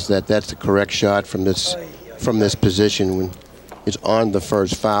understands that that's the correct shot from this position when it's on the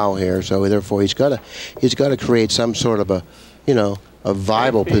first foul here. So therefore, he's got to create some sort of a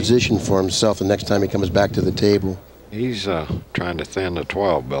viable position for himself the next time he comes back to the table. He's trying to thin the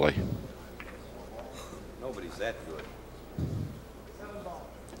 12, Billy. Nobody's that good.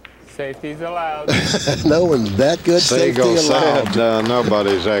 Safety's allowed. No one's that good. Safety Sigel allowed. said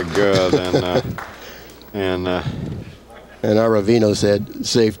nobody's that good, and Aravino said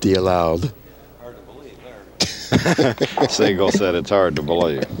safety allowed. Hard to believe there. Sigel said it's hard to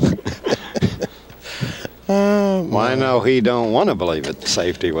believe. Well, I know he don't want to believe it.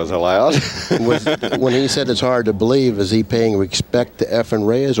 Safety was allowed. When he said it's hard to believe, is he paying respect to Efren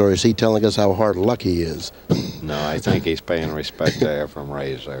Reyes, or is he telling us how hard luck he is? No, I think he's paying respect to Efren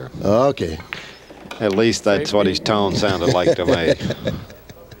REYES there. Okay. At least that's what his tone sounded like to me.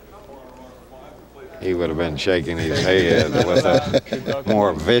 He would have been shaking his head with a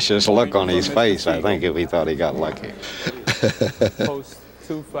more vicious look on his face, I think, if he thought he got lucky. Post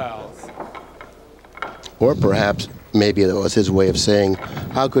 2 fouls. Or perhaps maybe it was his way of saying,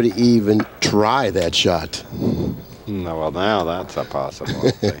 how could he even try that shot? No, well, now that's a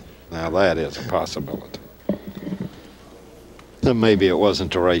possibility. Now that is a possibility. Then maybe it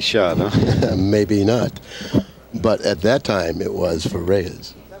wasn't a right shot, huh? Maybe not. But at that time, it was for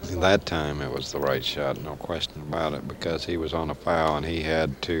Reyes. That time it was the right shot, no question about it, because he was on a foul and he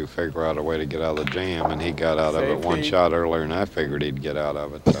had to figure out a way to get out of the jam, and he got out of it one shot earlier than I figured he'd get out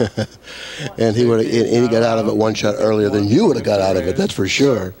of it. So. And he got out of it one shot earlier than you would have got out of it, that's for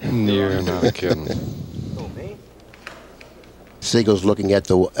sure. You're not kidding. Siegel's looking at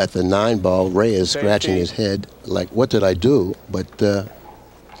the 9 ball. Reyes scratching his head like, what did I do? But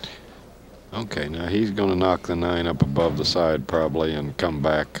Okay, now he's going to knock the 9 up above the side probably and come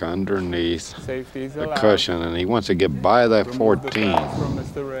back underneath Safety's the allowed. cushion, and he wants to get by that Remove the 14. foul from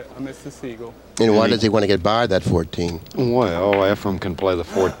Mr. Siegel. and why does he want to get by that 14? Well, Efren can play the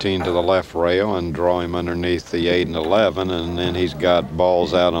 14 to the left rail and draw him underneath the 8 and 11, and then he's got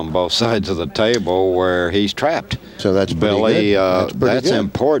balls out on both sides of the table where he's trapped. So that's pretty Billy, good. that's good.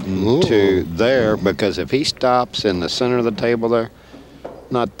 important to there, because if he stops in the center of the table there,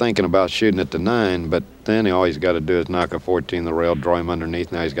 not thinking about shooting at the 9, but then all he's got to do is knock a 14 the rail, draw him underneath.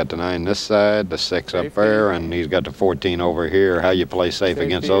 Now he's got the 9 this side, the 6 up there, and he's got the 14 over here. How you play safe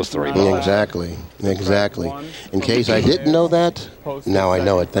against those 3 balls? Exactly. In case I didn't know that, now I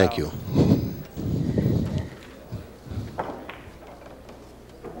know it. Thank you.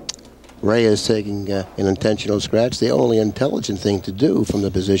 Reyes taking an intentional scratch, the only intelligent thing to do from the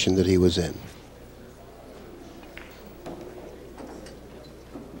position that he was in.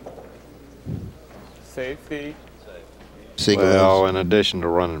 Safety. Siegel Well, in addition to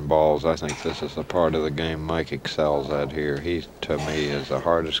running balls, I think this is the part of the game Mike excels at here. He, to me, is the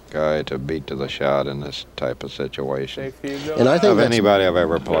hardest guy to beat to the shot in this type of situation. Safety is And I allowed. think Of anybody I've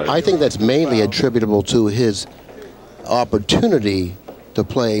ever played. I think that's mainly attributable to his opportunity to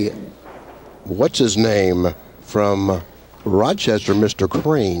play, what's his name, from Rochester, Mr.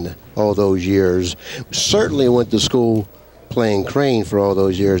 Crane, all those years. Certainly went to school playing Crane for all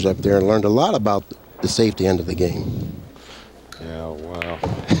those years up there and learned a lot about the safety end of the game. Yeah, well,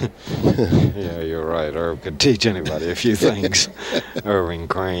 Yeah, you're right. Irv could teach anybody a few things. Irving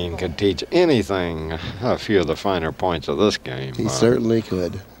Crane could teach anything. A few of the finer points of this game. He certainly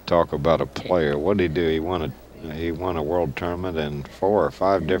could. Talk about a player. What did he do? He won a world tournament in 4 or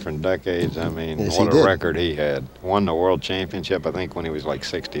 5 different decades. I mean, Yes, what he a did. record he had. Won the world championship, I think, when he was like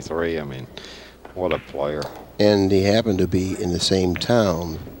 63. I mean, what a player. And he happened to be in the same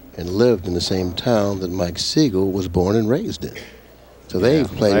town and lived in the same town that Mike Sigel was born and raised in. So they've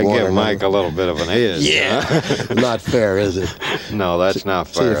played They one give another. Mike a little bit of an edge. Yeah. Not fair, is it? No, that's not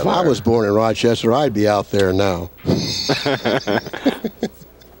See, fair. if I was born in Rochester, I'd be out there now.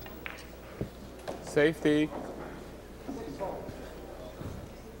 Safety.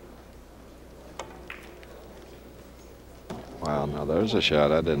 Wow, now there's a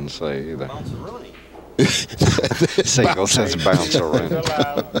shot I didn't say either. Bounce a Rooney. Siegel says bounce around.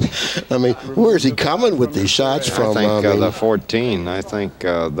 Allowed. I mean, where is he coming with these shots from? I think mean, the 14, I think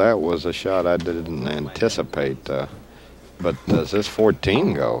that was a shot I didn't anticipate. But does this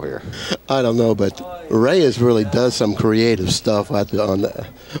 14 go here? I don't know, but Reyes really does some creative stuff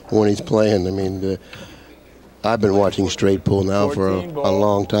when he's playing. I mean, I've been watching straight pool now for a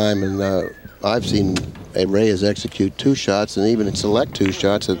long time, and I've seen Reyes execute 2 shots and even select 2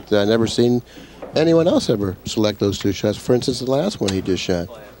 shots that I've never seen anyone else ever select those 2 shots. For instance, the last one he just shot.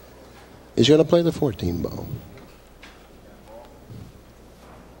 He's going to play the 14 ball.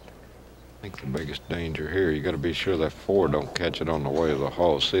 I think the biggest danger here, you got to be sure that 4 don't catch it on the way to the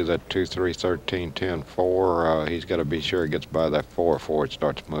hole. See that 2, 3, 13, 10, 4? He's got to be sure he gets by that 4 before it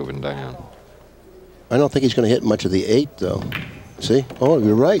starts moving down. I don't think he's going to hit much of the 8, though. See? Oh,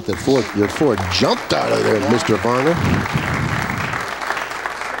 you're right. The 4 jumped out of there, Mr. Varner.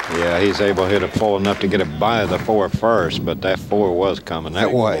 Yeah, he's able to hit it full enough to get it by the 4 first, but that 4 was coming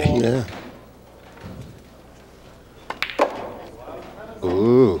that way. Yeah.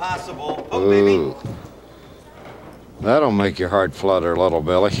 Ooh. Possible. Oh, baby. Ooh. That'll make your heart flutter, little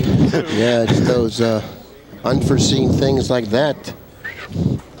Billy. Yeah, it's those unforeseen things like that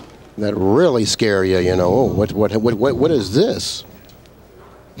that really scare you. You know, oh, what is this?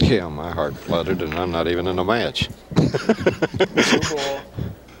 Yeah, my heart fluttered, and I'm not even in a match. 2 ball.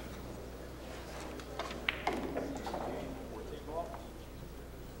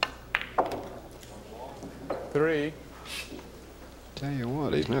 Three. Tell you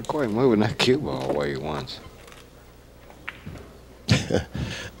what, he's not quite moving that cue ball the way he wants.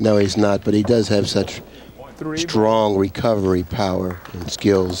 No, he's not, but he does have such 3 strong recovery power and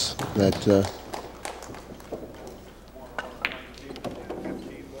skills that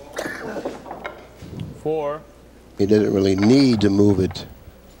Four. he doesn't really need to move it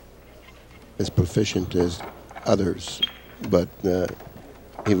as proficient as others, but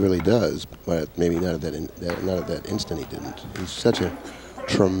he really does. But maybe not at that instant he didn't. He's such a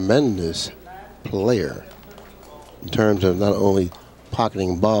tremendous player in terms of not only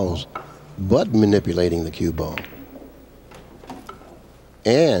pocketing balls, but manipulating the cue ball.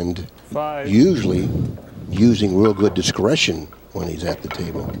 And 5. usually using real good discretion when he's at the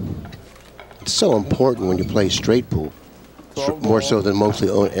table. It's so important when you play straight pool, more so than mostly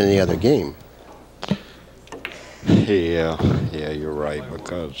any other game. Yeah, you're right,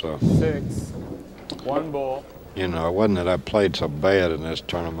 because, 6. 1 ball. you know, it wasn't that I played so bad in this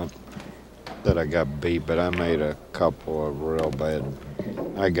tournament that I got beat, but I made a couple of real bad.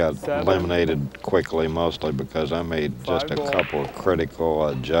 I got 7. eliminated quickly, mostly because I made just 5 a ball. couple of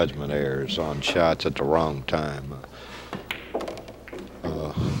critical judgment errors on shots at the wrong time.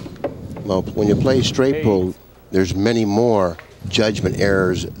 Well, when you play straight pool, there's many more judgment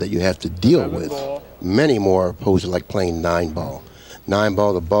errors that you have to deal 7 with. ball. Many more opposed to like playing 9 ball. 9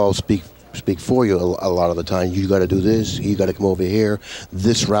 ball, the balls speak for you a lot of the time. You got to do this. You got to come over here.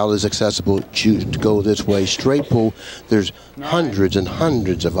 This route is accessible. Choose to go this way. Straight pool, there's hundreds and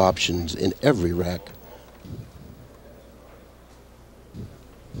hundreds of options in every rack.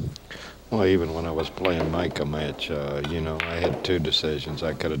 Well, even when I was playing Mike a match, you know, I had 2 decisions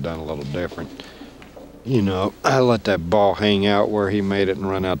I could have done a little different. You know, I let that ball hang out where he made it and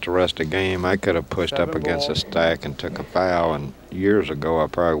run out the rest of the game. I could have pushed up 7 against ball. a stack and took a foul, and years ago I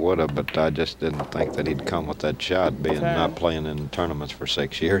probably would have, but I just didn't think that he'd come with that shot, being 10. not playing in tournaments for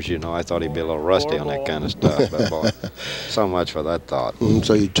 6 years. You know, I thought he'd be a little rusty 4 on that ball. kind of stuff. But boy, so much for that thought.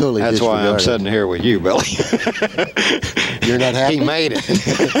 So you totally That's why I'm disregard it. sitting here with you, Billy. You're not happy? He made it.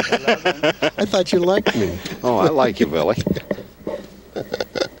 11. I thought you liked me. Oh, I like you, Billy.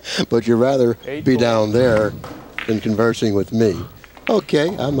 But you'd rather 8 be ball. down there than conversing with me.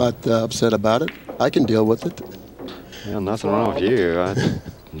 Okay, I'm not upset about it. I can deal with it. Yeah, nothing wrong with you. I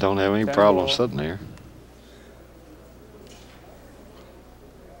don't have any 10 problem ball. sitting here.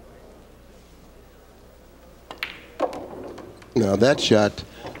 Now that shot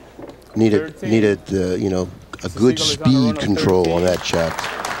needed, 13. you know, a good Sigel is on a run speed of control 13. on that shot.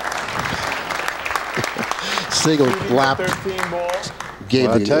 Sigel Shooting flapped. 13 ball. Gave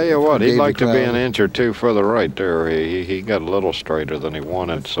Well, I the- tell you what, he'd gave the like to be crowd- an inch or two further right there. He got a little straighter than he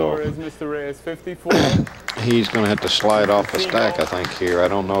wanted, The score so is Mr. Reyes 54. he's going to have to slide off the stack, I think, here. I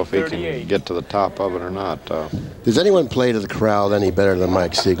don't know if he can 38. get to the top of it or not. Does anyone play to the crowd any better than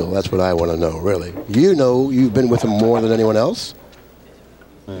Mike Sigel? That's what I want to know, really. You know, you've been with him more than anyone else.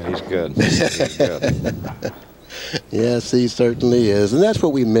 Yeah, he's good. He's good. Yes, he certainly is, and that's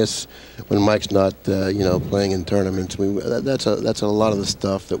what we miss when Mike's not, you know, playing in tournaments. That's a lot of the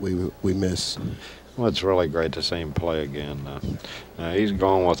stuff that we miss. Well, it's really great to see him play again. He's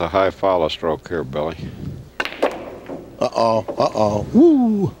going with a high follow stroke here, Billy.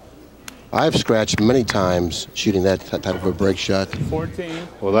 Woo! I've scratched many times shooting that type of a break shot. 14.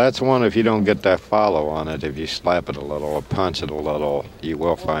 Well, that's one if you don't get that follow on it. If you slap it a little or punch it a little, you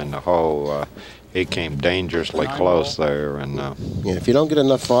will find the hole. He came dangerously close there, and Yeah, if you don't get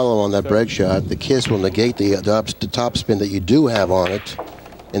enough follow on that break shot, the kiss will negate the top spin that you do have on it,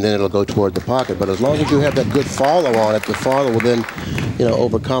 and then it'll go toward the pocket. But as long as you have that good follow on it, the follow will then, you know,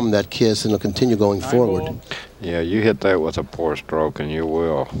 overcome that kiss and it'll continue going forward. Ball. yeah, you hit that with a poor stroke, and you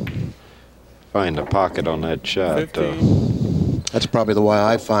will find the pocket on that shot. 15. That's probably the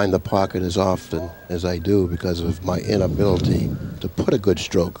why I find the pocket as often as I do, because of my inability to put a good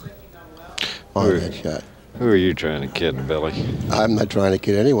stroke on that shot. Who are you trying to kid, Billy? I'm not trying to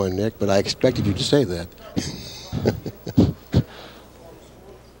kid anyone, Nick, but I expected you to say that.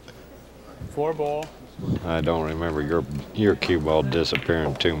 4 ball. I don't remember your cue ball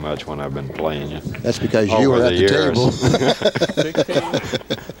disappearing too much when I've been playing you. That's because you Over were at the the table.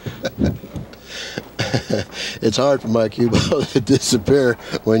 16. It's hard for my cue ball to disappear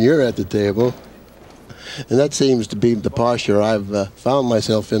when you're at the table. And that seems to be the posture I've found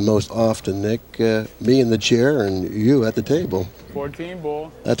myself in most often, Nick. Me in the chair and you at the table. 14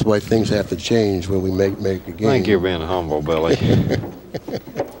 ball. That's why things have to change when we make a game. I think you're being humble, Billy.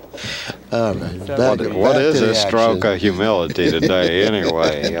 All right. What is to the this stroke action. of humility today,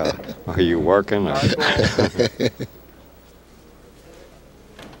 anyway? Are you working? Or? 9 ball.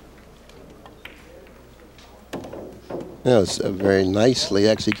 No, it's a very nicely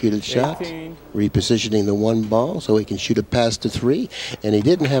executed shot. 18. Repositioning the one ball so he can shoot it past the 3. And he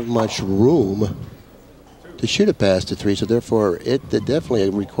didn't have much room to shoot it past the 3, so therefore it definitely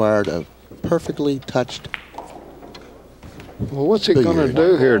required a perfectly touched. Well, what's he going to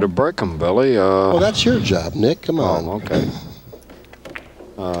do here to break him, Billy? Well, that's your job, Nick. Come on. Oh, okay.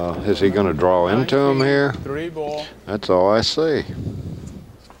 Is he going to draw into him here? 3 ball. That's all I see.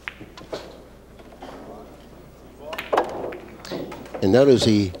 And notice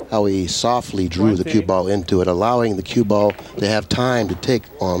how he softly drew the cue ball into it, allowing the cue ball to have time to take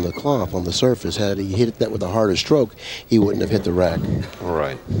on the cloth, on the surface. Had he hit that with a harder stroke, he wouldn't have hit the rack.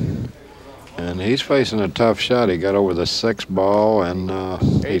 Right. And he's facing a tough shot. He got over the 6 ball, and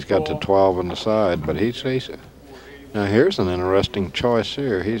he's got the 12 on the side. But he's now here's an interesting choice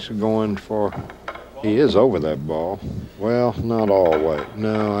here. He's going for. He is over that ball. Well, not all the way.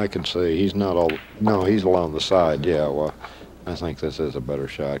 No, I can see he's not all. No, he's along the side. Yeah. Well, I think this is a better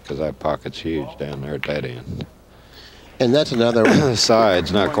shot because that pocket's huge down there at that end. And that's another. The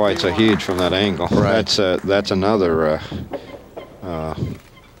side's not quite so huge from that angle. Right. That's another.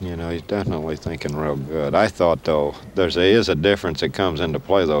 You know, he's definitely thinking real good. I thought, though, there is a difference that comes into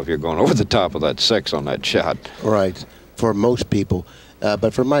play, though, if you're going over the top of that 6 on that shot. Right, for most people.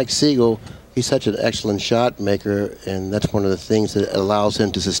 But for Mike Sigel, he's such an excellent shot maker, and that's one of the things that allows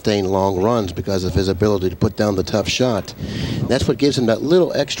him to sustain long runs because of his ability to put down the tough shot. And that's what gives him that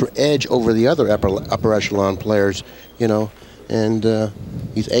little extra edge over the other upper echelon players, you know. And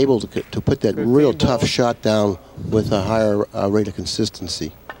he's able to put that real tough shot down with a higher rate of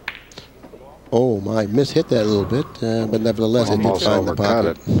consistency. Oh, my, hit that a little bit, but nevertheless, it did find the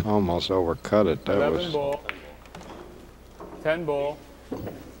pocket. Almost overcut it. That 11 was. ball. 10 ball.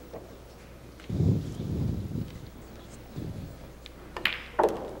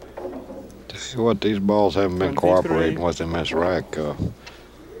 Tell you what, these balls haven't been 23. cooperating with him this rack.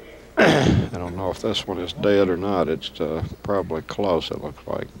 I don't know if this one is dead or not. It's probably close, it looks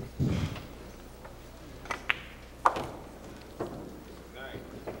like.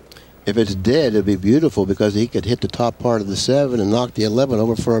 If it's dead, it'd be beautiful because he could hit the top part of the 7 and knock the 11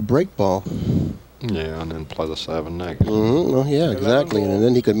 over for a break ball. Yeah, and then play the 7 next. Mm-hmm. Well, yeah, exactly. And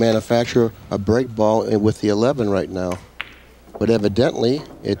then he could manufacture a break ball with the 11 right now. But evidently,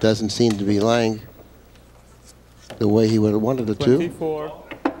 it doesn't seem to be lying the way he would have wanted it to. 24.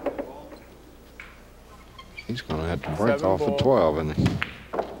 He's going to have to break 7 off ball. at 12, and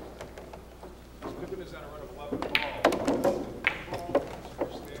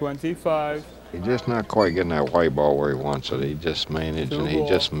 25. he's just not quite getting that white ball where he wants it. He just managed, and he's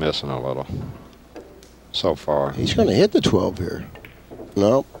just missing a little so far. He's going to hit the 12 here.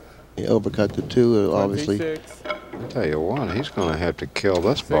 Nope. He overcut the 2, obviously. 26. I tell you what, he's going to have to kill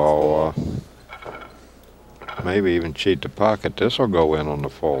this ball. Maybe even cheat the pocket. This will go in on the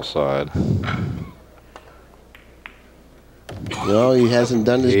full side. No, he hasn't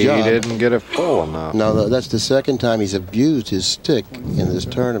done his job. He didn't get it full enough. No, that's the second time he's abused his stick in this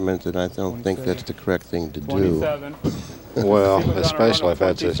tournament, and I don't think that's the correct thing to do. 27. Well, especially if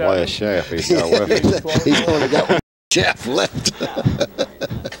that's his last shaft he's got with him. He's only got one shaft left.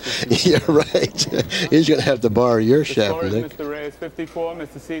 You're right. He's going to have to borrow your The shaft, score is Nick. Mr. Reyes 54,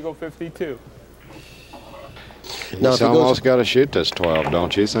 Mr. Sigel 52. Now, He's almost got to shoot this 12,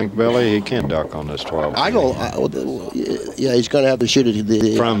 don't you think, Billy? He can't duck on this 12. I don't. Yeah, he's going to have to shoot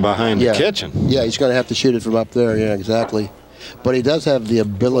it From behind the kitchen. Yeah, he's going to have to shoot it from up there. Yeah, exactly. But he does have the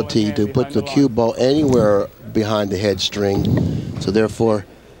ability to put the cue ball anywhere behind the head string. So therefore,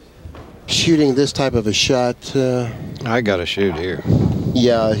 shooting this type of a shot. I got to shoot here.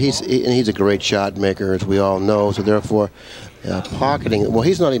 Yeah, he's a great shot maker, as we all know. So therefore, pocketing. Well,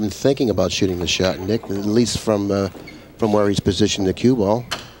 he's not even thinking about shooting the shot, Nick. At least from where he's positioned the cue ball.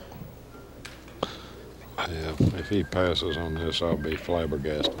 Yeah, if he passes on this, I'll be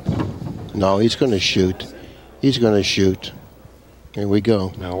flabbergasted. No, he's going to shoot. He's going to shoot. Here we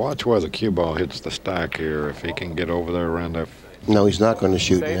go. Now watch where the cue ball hits the stack here. If he can get over there around that. No, he's not going to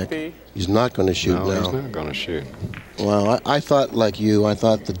shoot, Safety. Nick. He's not going to shoot No, now. he's not going to shoot. Well, I thought like you. I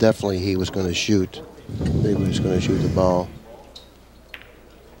thought that definitely he was going to shoot. He was going to shoot the ball.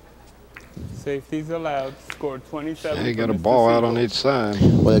 Safeties allowed. Scored 27. Yeah, he for got a Mr. ball out Sigel. on each side.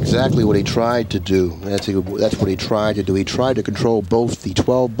 Well, exactly what he tried to do. That's what he tried to do. He tried to control both the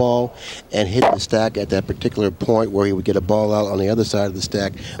 12 ball and hit the stack at that particular point where he would get a ball out on the other side of the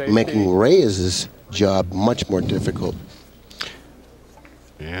stack, Safety. making Reyes' job much more difficult.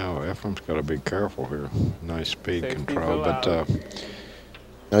 Yeah, well, Efren's got to be careful here. Nice speed Safety's control, but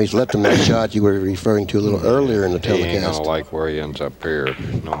Now he's left him that shot you were referring to a little earlier in the he ain't telecast. gonna like where he ends up here.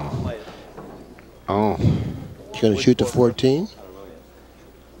 No. Oh, He's going to shoot the 14.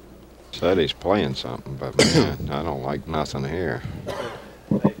 said he's playing something, but man, I don't like nothing here.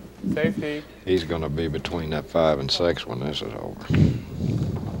 Safety. He's gonna be between that 5 and 6 when this is over.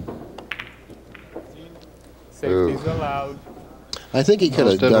 Safeties allowed. I think he could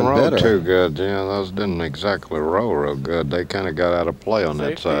Those have didn't done roll better. too good. Yeah, those didn't exactly roll real good. They kind of got out of play on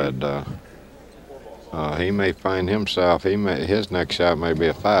that Safety. side. He may find himself. His next shot may be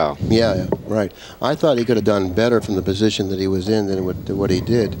a foul. Yeah, right. I thought he could have done better from the position that he was in than what he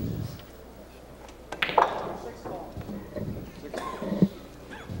did.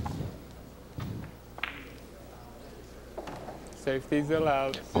 Safeties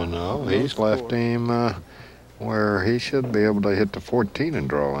allowed. Well, no, he's left him where he should be able to hit the 14 and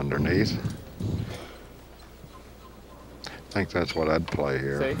draw underneath. I think that's what I'd play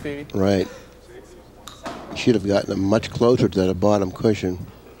here. Safety. Right. He should have gotten him much closer to that bottom cushion.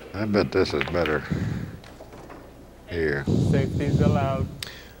 I bet this is better here. Safeties allowed.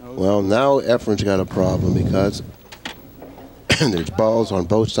 No Well, now Efren's got a problem because there's balls on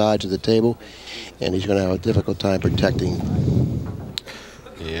both sides of the table, and he's going to have a difficult time protecting.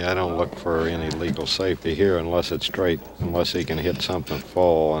 Yeah, I don't look for any legal safety here unless it's straight, unless he can hit something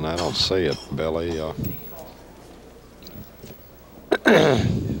full, and I don't see it, Billy.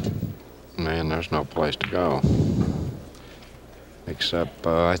 Man, there's no place to go. Except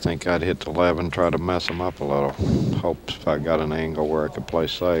I think I'd hit the 11, try to mess him up a little. Hope if I got an angle where I could play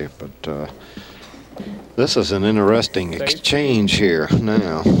safe. But this is an interesting exchange here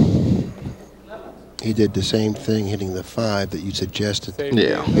now. He did the same thing, hitting the 5 that you suggested, Safety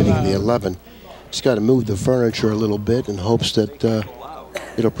Yeah. hitting the allowed. 11. He's got to move the furniture a little bit in hopes that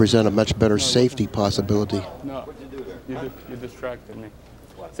it'll present a much better safety possibility. No, you distracted me.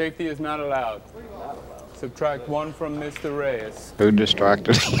 Safety is not allowed. Subtract 1 from Mr. Reyes. Who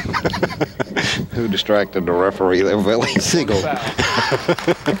distracted him? Who distracted the referee there, Billy? Sigel.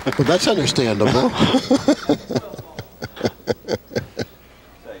 Foul. Well, that's understandable.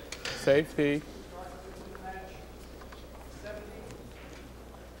 Safety.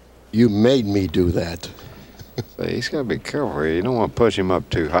 You made me do that. See, he's got to be careful here. You don't want to push him up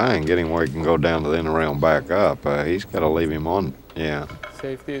too high and get him where he can go down to the end around back up. He's got to leave him on. Yeah.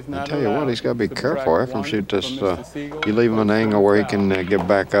 Safety is not I tell you allowed. what, he's got to be Subtract careful. Efren 1 shoot this. from Mr. Sigel. You leave him an Points angle for where he foul. can get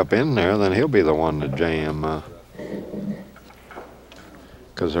back up in there, then he'll be the one to jam.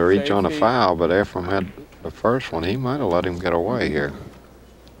 Because they're each on a Safety. foul, but Efren had The first one, he might have let him get away here.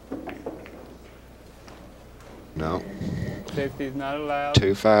 No. Safety is not allowed.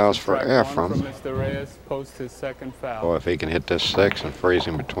 2 fouls for Subtract one Efren. from Mr. Reyes, post his second foul. Boy, if he can hit this 6 and freeze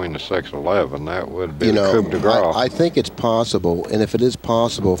him between the 6 and 11, that would be You the coup de know, grace. I think it's possible, and if it is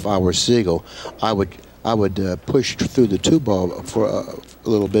possible, if I were Sigel, I would push through the 2-ball for a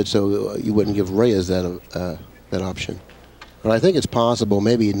little bit so you wouldn't give Reyes that option. But I think it's possible,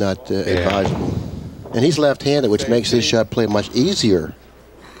 maybe not advisable. And he's left-handed, which makes his shot play much easier.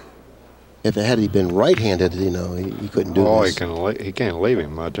 If it had he been right-handed, you know, he couldn't do this. He can't leave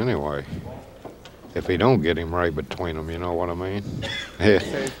him much anyway. If he don't get him right between them, you know what I mean?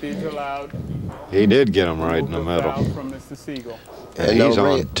 Safety's allowed. He did get him right in the middle. Foul from Mr. Sigel. And he's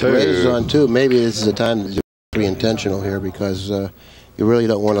on 2. Reyes is on 2. Maybe this is the time to be intentional here because you really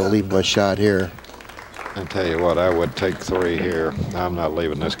don't want to leave him a shot here. I tell you what, I would take 3 here. I'm not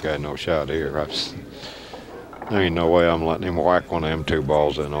leaving this guy no shot here. There ain't no way I'm letting him whack one of them 2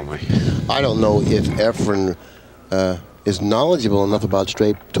 balls in on me. I don't know if Efren is knowledgeable enough about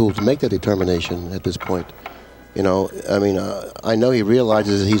straight tools to make that determination at this point. You know, I mean, I know he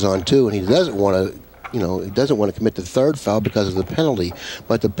realizes that he's on 2 and he doesn't want to, you know, he doesn't want to commit the 3rd foul because of the penalty.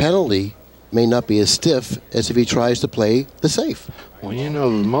 But the penalty may not be as stiff as if he tries to play the safe. Well, you know,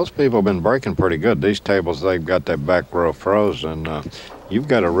 most people have been breaking pretty good. These tables, they've got that back row frozen. You've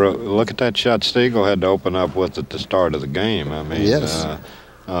got to look at that shot Sigel had to open up with at the start of the game. I mean, yes.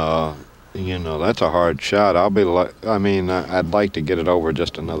 You know, that's a hard shot. I'd like to get it over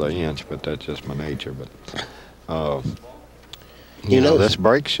just another inch, but that's just my nature. But you know, this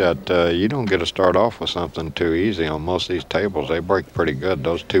break shot, you don't get to start off with something too easy on most of these tables. They break pretty good.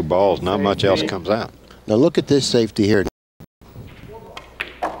 Those 2 balls, not much else comes out. Now look at this safety here.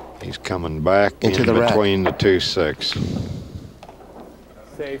 He's coming back into in the between the 2-6.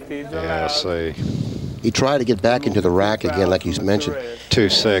 Safety's allowed. Yeah, see. He tried to get back into the rack again, like you mentioned.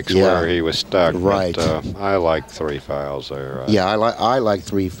 2-6 where he was stuck. Right. But, I like 3 fouls there. Yeah, I like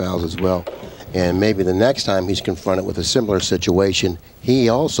 3 fouls as well. And maybe the next time he's confronted with a similar situation, he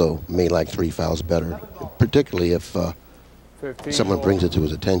also may like 3 fouls better, particularly if someone brings it to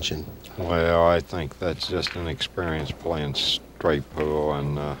his attention. Well, I think that's just inexperience playing straight pool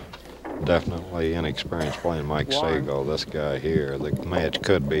and definitely inexperienced playing Mike Sigel. This guy here, the match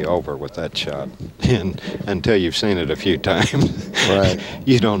could be over with that shot. And until you've seen it a few times, right,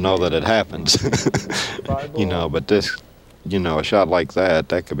 you don't know that it happens. You know, but this, you know, a shot like that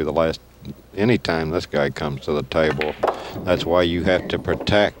could be the last. Anytime this guy comes to the table, that's why you have to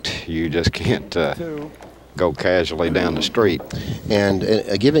protect. You just can't go casually down the street. And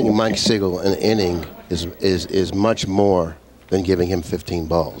giving Mike Sigel an inning is much more than giving him 15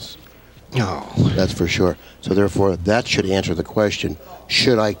 balls. No. That's for sure. So therefore, that should answer the question,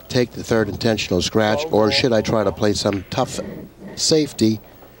 should I take the 3rd intentional scratch or should I try to play some tough safety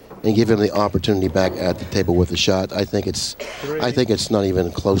and give him the opportunity back at the table with a shot? I think it's not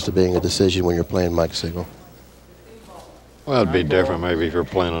even close to being a decision when you're playing Mike Sigel. Well, it'd be different maybe if you're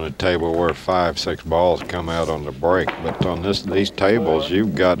playing on a table where 5, 6 balls come out on the break. But on these tables,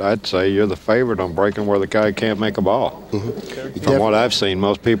 you've got, I'd say you're the favorite on breaking where the guy can't make a ball. Mm-hmm. From what I've seen,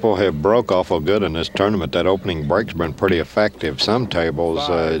 most people have broke awful good in this tournament. That opening break's been pretty effective. Some tables,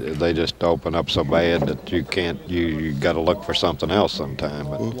 they just open up so bad that you can't, you got to look for something else sometime.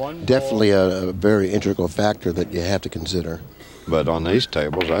 But definitely a very integral factor that you have to consider. But on these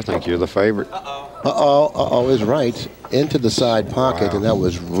tables, I think you're the favorite. Uh-oh is right. Into the side pocket, wow. And that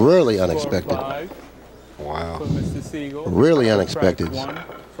was really unexpected. Wow. Really unexpected.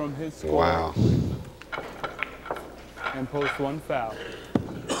 From his wow. And post 1 foul.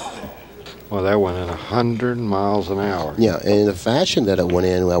 Well, that went in 100 miles an hour. Yeah, and in the fashion that it went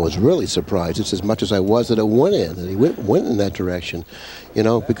in, I was really surprised. It's as much as I was that it went in. That he went in that direction, you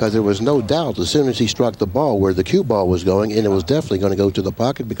know, because there was no doubt as soon as he struck the ball where the cue ball was going, and it was definitely going to go to the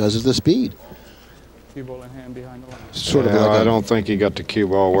pocket because of the speed. Cue ball in hand behind the line. Sort of like I don't think he got the cue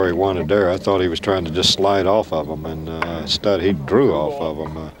ball where he wanted there. I thought he was trying to just slide off of him, and instead he drew off of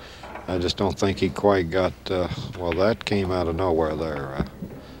him. I just don't think he quite got, well, that came out of nowhere there.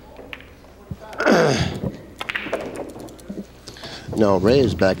 No,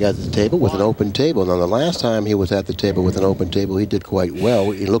 Reyes back at the table with an open table. Now, the last time he was at the table with an open table, he did quite well.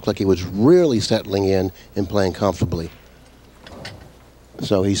 He looked like he was really settling in and playing comfortably.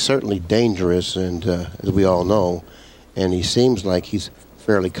 So he's certainly dangerous, and as we all know, and he seems like he's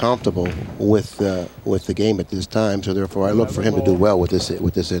fairly comfortable with the game at this time. So therefore, I look for him to do well with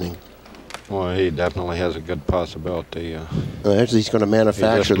this inning. Well, he definitely has a good possibility. Actually, he's going to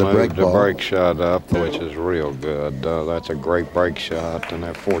manufacture the break ball. The break shot up, which is real good. That's a great break shot, and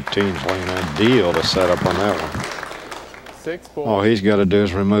that 14's laying ideal to set up on that one. 6 ball. All he's got to do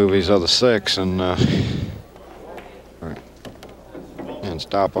is remove his other 6 and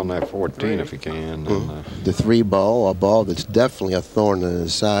stop on that 14 if he can. And, the 3 ball, a ball that's definitely a thorn in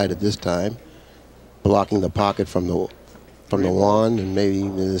his side at this time, blocking the pocket from the 1 and maybe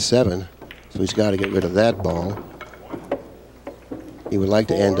even the 7. So he's got to get rid of that ball. He would like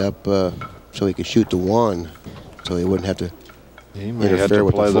to end up so he could shoot the 1, so he wouldn't have to. He may have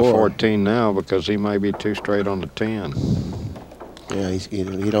to play the 14 now because he may be too straight on the 10. Yeah, he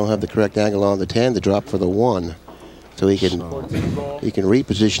don't have the correct angle on the 10 to drop for the 1. So he can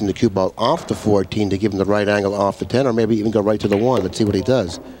reposition the cue ball off the 14 to give him the right angle off the 10, or maybe even go right to the 1. Let's see what he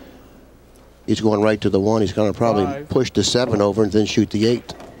does. He's going right to the 1. He's going to probably push the 7 over and then shoot the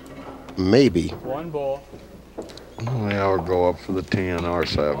 8. Maybe. 1 ball. Yeah, or go up for the 10 or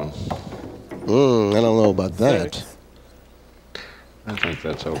 7. I don't know about that. 6. I think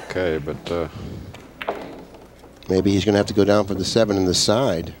that's okay, but maybe he's going to have to go down for the 7 in the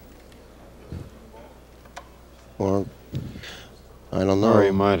side. Or I don't know. Or he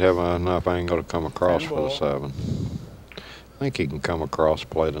might have enough angle to come across for the 7. I think he can come across,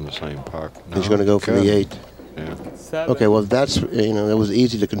 play it in the same pocket. No, he's going to go for the 8. Yeah. 7. Okay, well that's, it was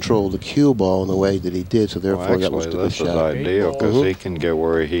easy to control the cue ball in the way that he did, so therefore that was a good shot. This is ideal because he can get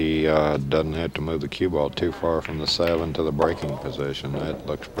where he doesn't have to move the cue ball too far from the 7 to the breaking position. That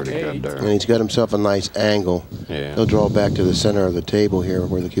looks pretty good there. And he's got himself a nice angle. Yeah. He'll draw back to the center of the table here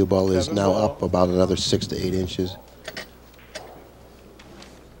where the cue ball is now up about another 6 to 8 inches.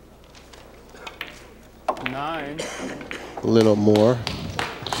 9. A little more.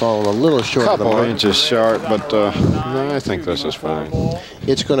 Falling a little short of the mark. Couple inches short, but no, I think this is fine.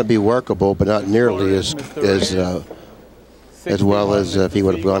 It's going to be workable, but not nearly as well as if he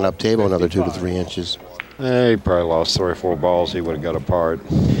would have gone up table another 2 to 3 inches. He probably lost 3 or 4 balls. He would have got apart.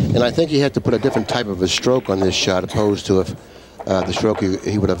 And I think he had to put a different type of a stroke on this shot, opposed to if the stroke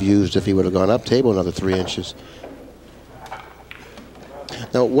he would have used if he would have gone up table another 3 inches.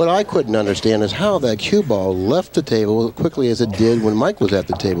 Now, what I couldn't understand is how that cue ball left the table as quickly as it did when Mike was at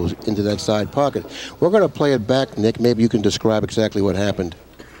the table into that side pocket. We're going to play it back, Nick. Maybe you can describe exactly what happened.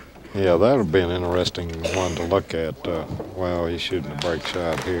 Yeah, that would be an interesting one to look at. Wow, he's shooting a break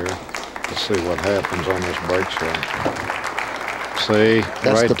shot here. Let's see what happens on this break shot. See,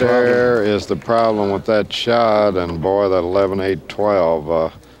 That's right there is the problem with that shot, and boy, that 11, 8,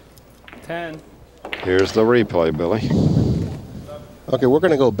 12. 10. Here's the replay, Billy. Okay, we're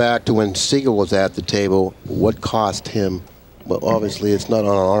going to go back to when Sigel was at the table. What cost him? Well, obviously, it's not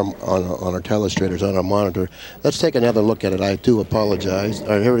on our telestrators, on our monitor. Let's take another look at it. I do apologize. All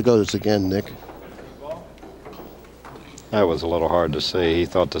right, here it goes again, Nick. That was a little hard to see. He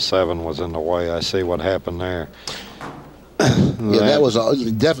thought the 7 was in the way. I see what happened there. Yeah, that was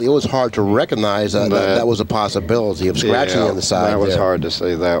definitely. It was hard to recognize that was a possibility of scratching on the side. That was hard to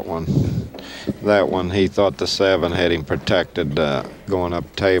see that one. That one, he thought the 7 had him protected going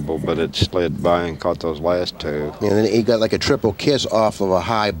up table, but it slid by and caught those last 2. And then he got like a triple kiss off of a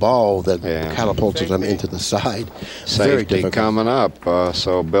high ball that catapulted him into the side. Very Safety difficult. coming up.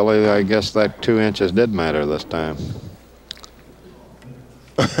 So, Billy, I guess that 2 inches did matter this time.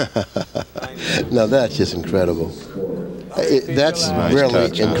 Now, that's just incredible. That's Nice really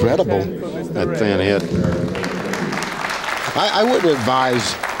touch, huh? incredible. That thin hit. I wouldn't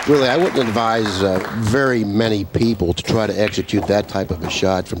advise, really, I wouldn't advise very many people to try to execute that type of a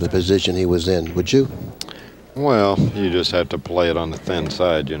shot from the position he was in, would you? Well, you just have to play it on the thin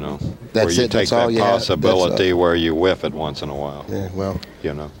side, you know. That's where you it. take That's all that you have. possibility where you whiff it once in a while. Yeah, well.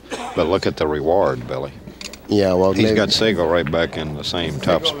 You know. But look at the reward, Billy. Yeah, well, He's got Sigel right back in the same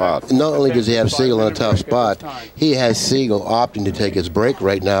tough spot. Not only does he have Sigel in a tough spot, he has Sigel opting to take his break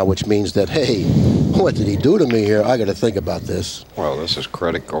right now, which means that, hey, what did he do to me here? I got to think about this. Well, this is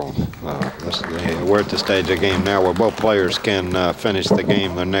critical. We're at the stage of the game now where both players can finish the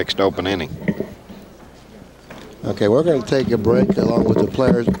game their next open inning. Okay, we're going to take a break along with the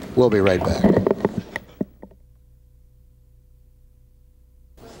players. We'll be right back.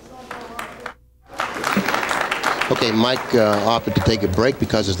 Okay, Mike opted to take a break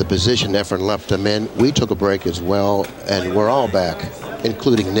because of the position Efren left him in. We took a break as well, and we're all back,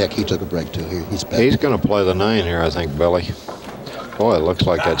 including Nick. He took a break too. He's back. He's going to play the 9 here, I think, Billy. Boy, it looks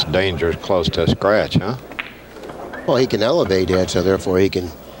like that's dangerous, close to a scratch, huh? Well, he can elevate that, so therefore he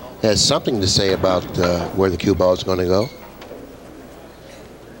has something to say about where the cue ball is going to go.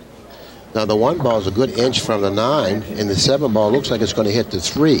 Now the 1 ball is a good inch from the 9, and the 7 ball looks like it's going to hit the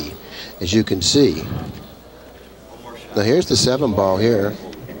 3, as you can see. Now here's the 7 ball here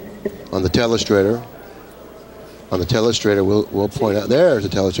on the telestrator. On the telestrator, we'll point out, there's the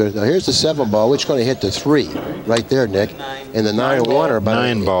telestrator. Now here's the 7 ball, which is going to hit the 3 right there, Nick. And the 9 and 1 are about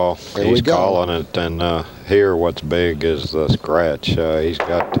 9 ball. He's calling it, and here what's big is the scratch. He's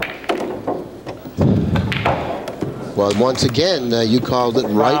got. Well, once again, you called it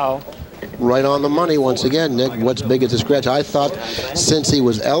right on the money once again, Nick. What's big is the scratch. I thought since he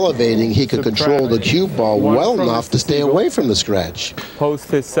was elevating, he could control the cue ball well enough to stay away from the scratch. Post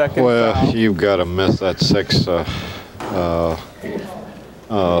his second Well, foul. you've got to miss that 6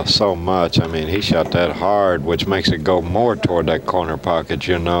 so much. I mean, he shot that hard, which makes it go more toward that corner pocket,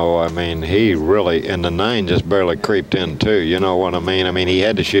 you know. I mean, he really, and the 9 just barely creeped in too, you know what I mean? I mean, he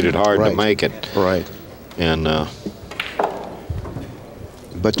had to shoot it hard to make it. Right. And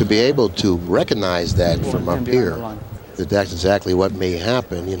but to be able to recognize that from up here, that that's exactly what may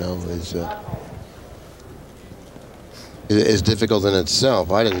happen, you know, is difficult in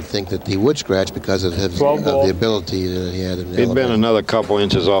itself. I didn't think that he would scratch because of his the ability that he had in the he'd been another couple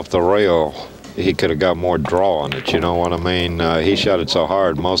inches off the rail. He could have got more draw on it, you know what I mean? He shot it so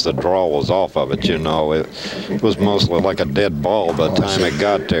hard, most of the draw was off of it, you know. It was mostly like a dead ball by the time it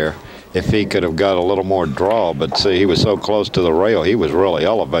got there. If he could have got a little more draw, but see, he was so close to the rail, he was really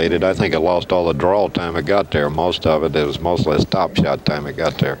elevated. I think it lost all the draw time it got there. Most of it, it was mostly his top shot time it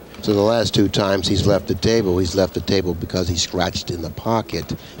got there. So the last 2 times he's left the table because he scratched in the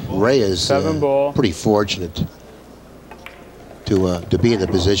pocket. Reyes, pretty fortunate to be in the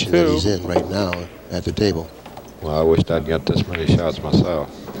position that he's in right now at the table. Well, I wished I'd got this many shots myself.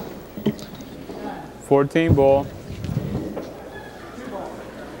 14 ball.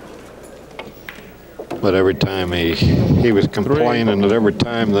 But every time he was complaining that every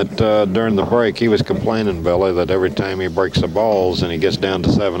time that during the break he was complaining, Billy, that every time he breaks the balls and he gets down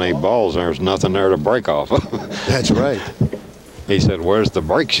to 7, 8 balls, there's nothing there to break off of. That's right. He said, "Where's the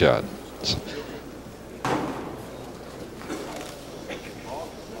break shot?"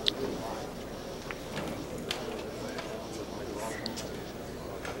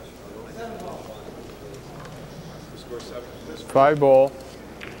 Five ball.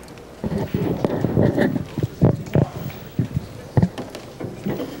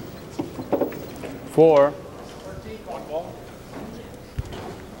 Four.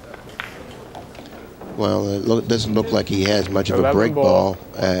 Well, it doesn't look like he has much of a break ball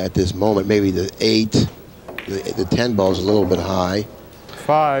at this moment. Maybe the 8, the 10 ball is a little bit high.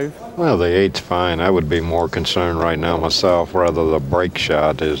 5. Well, the 8's fine. I would be more concerned right now myself, rather the break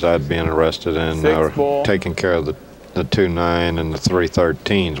shot is I'd be interested in taking care of the 2-9 and the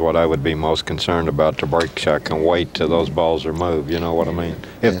 3-13's what I would be most concerned about. The break shot can wait till those balls are moved, you know what I mean?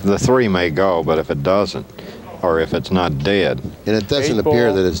 If the 3 may go, but if it doesn't, or if it's not dead. And it doesn't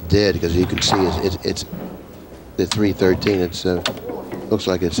appear that it's dead, because you can see it's the 3-13. It's looks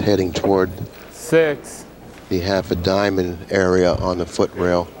like it's heading toward 6. The half a diamond area on the foot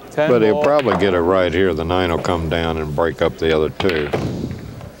rail. But he'll probably get it right here. The 9 will come down and break up the other 2.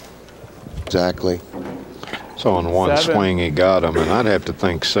 Exactly. So in one 7. swing he got him, and I'd have to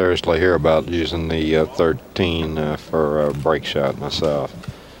think seriously here about using the 13 for a break shot myself.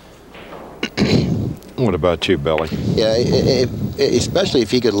 What about you, Billy? Yeah, especially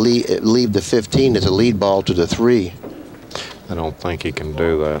if he could leave the 15 as a lead ball to the 3. I don't think he can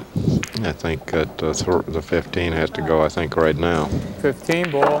do that. I think that the 15 has to go, I think, right now.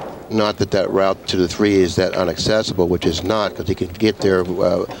 15 ball. Not that route to the 3 is that inaccessible, which is not, because he can get there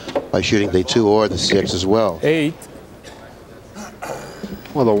by shooting the 2 or the 6 as well. 8.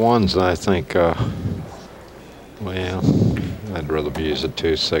 Well, the ones, I think, well, I'd rather use a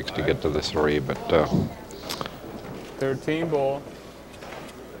 2-6 to get to the 3, but 13 ball.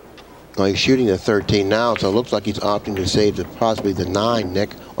 Well, he's shooting the 13 now, so it looks like he's opting to save possibly the 9,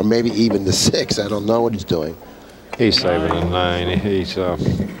 Nick, or maybe even the 6. I don't know what he's doing. He's saving the 9. He's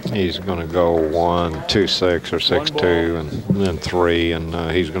going to go 1, 2-6 or 6-2, and then 3, and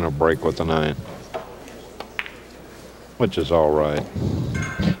he's going to break with the 9, which is all right.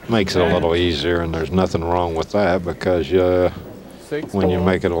 Makes it a little easier, and there's nothing wrong with that, because when you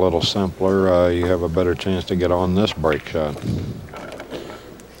make it a little simpler, you have a better chance to get on this break shot.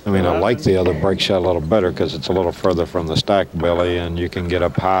 I mean, I like the other break shot a little better because it's a little further from the stack, Billy, and you can get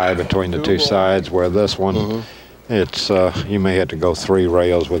up high between the 2 sides, where this one, it's you may have to go 3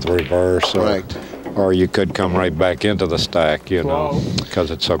 rails with reverse, or you could come right back into the stack, you know,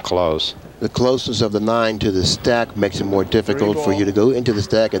 because it's so close. The closeness of the 9 to the stack makes it more difficult for you to go into the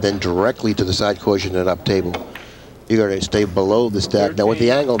stack and then directly to the side cushion and up table. You got to stay below the stack. Now with the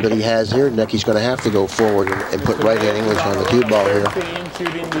angle that he has here, Nick, he's going to have to go forward and put right-hand English on the cue ball here. 13,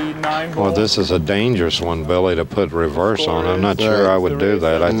 shooting the 9 ball. Well, this is a dangerous one, Billy, to put reverse on. I'm not sure I would do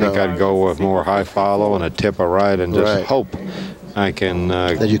that. I think I'd go with more high follow and a tip of right and just hope I can,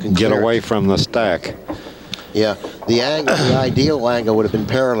 get away from the stack. Yeah, the ideal angle would have been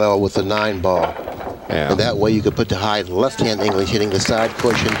parallel with the 9 ball. Yeah. And that way you could put the high left-hand English hitting the side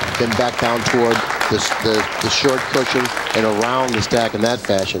cushion, then back down toward the short cushion and around the stack in that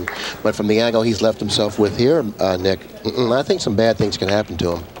fashion. But from the angle he's left himself with here, Nick, I think some bad things can happen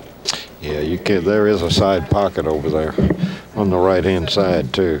to him. Yeah, you can. There is a side pocket over there on the right-hand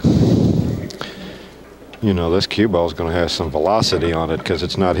side too. You know, this cue ball is going to have some velocity on it because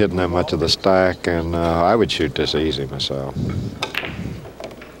it's not hitting that much of the stack, and I would shoot this easy myself.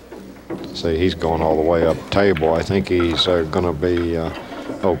 See, he's going all the way up table. I think he's going to be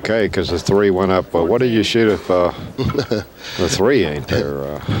okay because the 3 went up. What do you shoot if the 3 ain't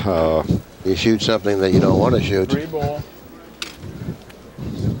there? You shoot something that you don't want to shoot. 3 ball.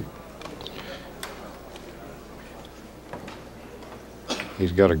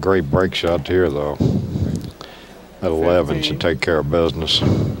 He's got a great break shot here, though. At 11 should take care of business.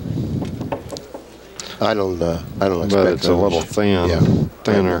 I don't expect. But it's a little thin,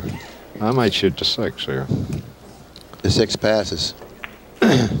 thinner. Yeah. I might shoot the 6 here. The 6 passes.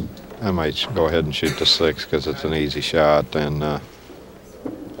 I might go ahead and shoot the 6 because it's an easy shot, and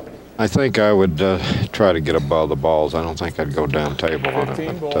I think I would try to get above the balls. I don't think I'd go down table on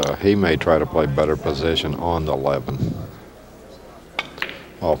it, but he may try to play better position on the 11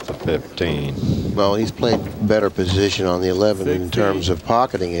 off the 15. Well, he's played better position on the 11 in terms of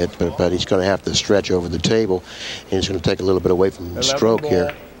pocketing it, but he's going to have to stretch over the table, and it's going to take a little bit away from stroke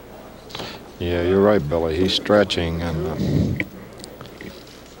here. Yeah, you're right, Billy. He's stretching, and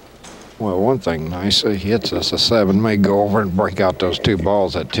well, one thing nice, he hits us a 7, may go over and break out those 2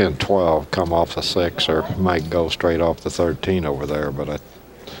 balls at 10-12, come off the 6, or might go straight off the 13 over there, but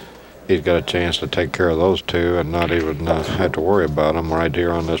he's got a chance to take care of those 2 and not even have to worry about them right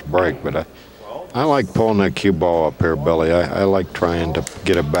here on this break. But I like pulling that cue ball up here, Billy. I like trying to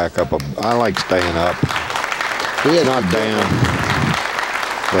get it back up. I like staying up, not down.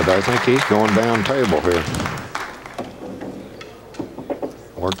 But I think he's going down table here.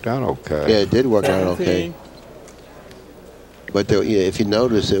 Worked out okay. Yeah, it did work out okay. But there, if you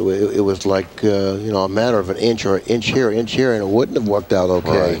notice, it was like a matter of an inch or inch here, and it wouldn't have worked out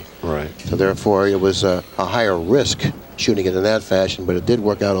okay. Right. So therefore, it was a higher risk shooting it in that fashion, but it did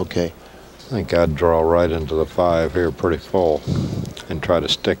work out okay. I think I'd draw right into the 5 here, pretty full, and try to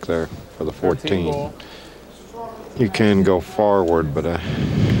stick there for the 14. You can go forward, but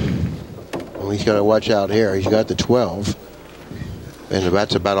well, he's got to watch out here. He's got the 12, and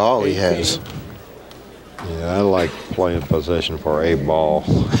that's about all he has. Yeah, I like playing position for a ball.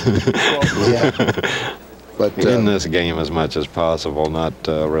 Yeah. But in this game as much as possible, not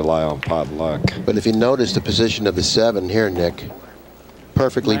rely on pot luck. But if you notice the position of the 7 here, Nick,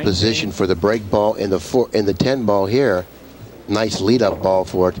 perfectly positioned for the break ball in the 10 ball here. Nice lead-up ball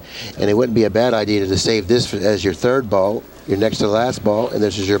for it, and it wouldn't be a bad idea to save this as your 3rd ball, your next to last ball, and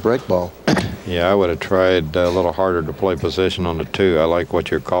this is your break ball. Yeah, I would have tried a little harder to play position on the 2. I like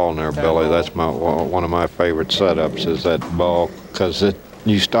what you're calling there, Billy. That's one of my favorite setups is that ball, because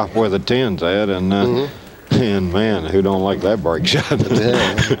you stop where the 10's at, and and man, who don't like that break shot?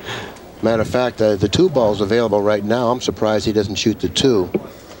 Yeah. Matter of fact, the 2 ball's available right now. I'm surprised he doesn't shoot the 2.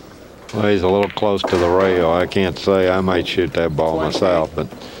 Well, he's a little close to the rail. I can't say I might shoot that ball myself, but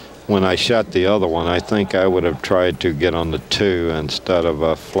when I shot the other one, I think I would have tried to get on the 2 instead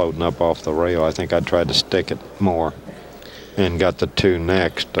of floating up off the rail. I think I tried to stick it more and got the 2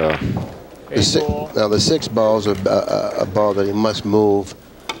 next. Now, the 6 ball is a ball that he must move.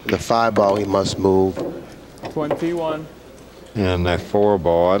 The 5 ball he must move. 21. And that 4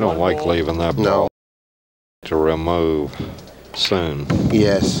 ball, I don't like leaving that ball to remove soon.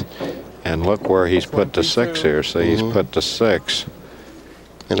 Yes. And look where he's put the 6 here. See, he's put the 6.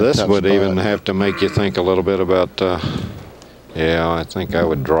 And this would even have to make you think a little bit about, yeah, I think I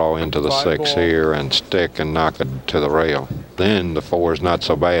would draw into the 6 here and stick and knock it to the rail. Then the 4 is not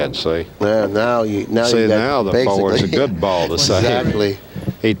so bad, see? Yeah, now the 4 is a good ball to save. Exactly.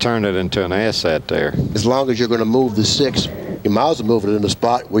 He turned it into an asset there. As long as you're going to move the 6, you might as well move it in the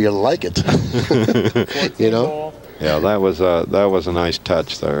spot where you like it. You know? Yeah, that was a nice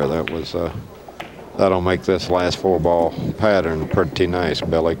touch there. That'll make this last 4 ball pattern pretty nice,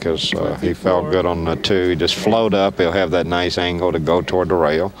 Billy, because he felt good on the 2. He just float up. He'll have that nice angle to go toward the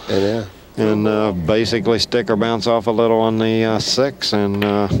rail. Yeah. And basically stick or bounce off a little on the 6. And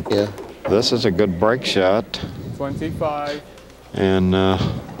this is a good break shot. 25. And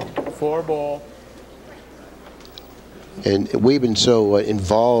 4 ball. And we've been so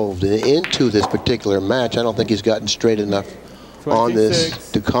involved into this particular match, I don't think he's gotten straight enough 26. on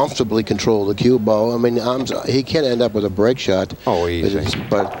this to comfortably control the cue ball. I mean, he can end up with a break shot. Oh, easy.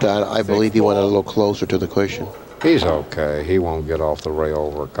 But I believe he went a little closer to the cushion. he's okay. He won't get off the rail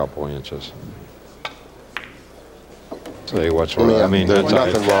over a couple inches. See what's wrong. I mean, there's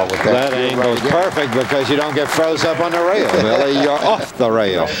nothing wrong with that. That angle's perfect because you don't get froze up on the rail, Billy. You're off the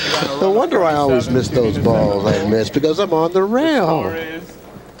rail. No wonder I always miss those balls I miss, because I'm on the rail.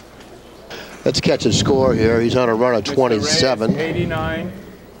 Let's catch a score here. He's on a run of 27. 89.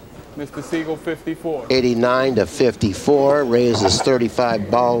 Mr. Sigel, 54. 89 to 54. Reyes is 35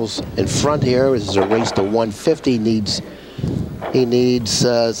 balls in front here. This is a race to 150. He needs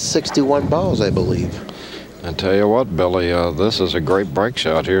 61 balls, I believe. I tell you what, Billy, this is a great break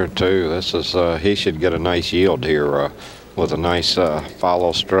shot here too. This is he should get a nice yield here with a nice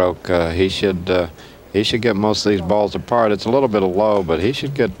follow stroke. He should get most of these balls apart. It's a little bit low, but he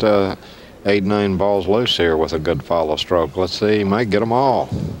should get 8, 9 balls loose here with a good follow stroke. Let's see, he might get them all.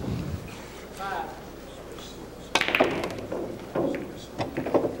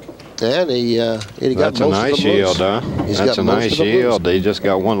 And he got That's a nice yield, huh? That's a nice yield. He just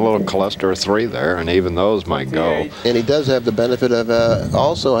got one little cluster of 3 there, and even those might go. And he does have the benefit of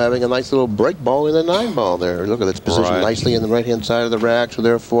also having a nice little break ball in the 9 ball there. Look at it's positioned nicely in the right-hand side of the rack, so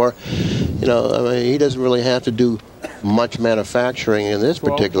therefore, you know, I mean, he doesn't really have to do much manufacturing in this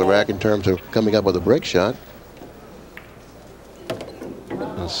particular rack in terms of coming up with a break shot.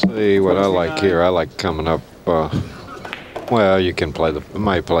 Let's see what I like here. I like coming up. Well, you can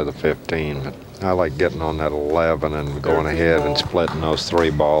might play the 15, but I like getting on that 11 and going ahead and splitting those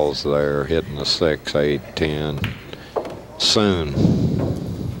 3 balls there, hitting the 6, 8, 10 soon.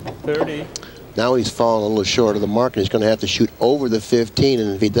 30. Now he's fallen a little short of the mark, and he's going to have to shoot over the 15.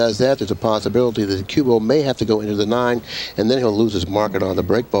 And if he does that, there's a possibility that the cue ball may have to go into the 9, and then he'll lose his market on the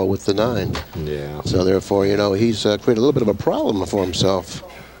break ball with the 9. Yeah. So therefore, you know, he's created a little bit of a problem for himself.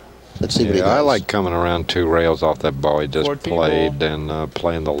 Let's see what he does. I like coming around 2 rails off that ball he just played ball. and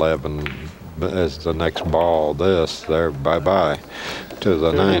playing the 11 as the next ball. This there, bye-bye to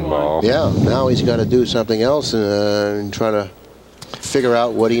the 9 ball. Yeah, now he's got to do something else and try to figure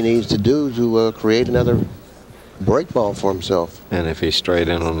out what he needs to do to create another break ball for himself. And if he's straight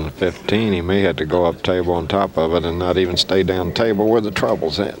in on the 15, he may have to go up table on top of it and not even stay down table where the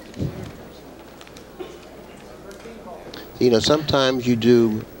trouble's at. You know, sometimes you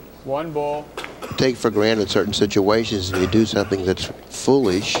do 1 ball. take for granted certain situations, and you do something that's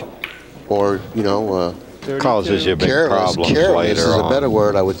foolish, or you know, causes you big problems careless later is a on. better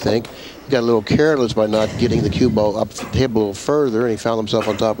word, I would think. He got a little careless by not getting the cue ball up the table a little further, and he found himself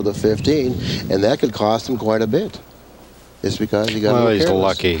on top of the 15, and that could cost him quite a bit. Just because he got a little he's careless.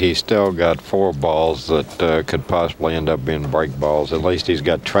 lucky. He's still got 4 balls that could possibly end up being break balls. At least he's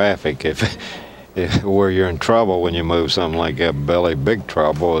got traffic. If where you're in trouble when you move something like that, Billy, big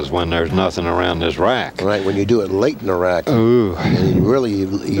trouble is when there's nothing around this rack. Right, when you do it late in the rack, Ooh. and you really you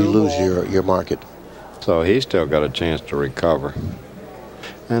lose your market. So he's still got a chance to recover.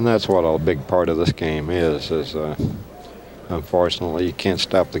 And that's what a big part of this game is unfortunately, you can't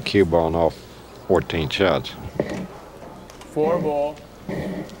stop the cue ball in all 14 shots. 4 ball.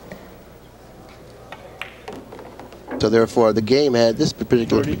 So therefore, the game had this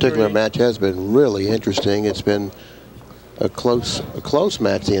particular match has been really interesting. It's been a close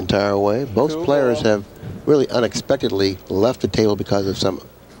match the entire way. Both players have really unexpectedly left the table because of some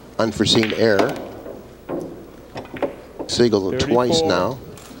unforeseen error. Sigel twice now.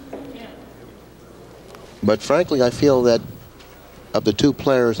 But frankly, I feel that of the 2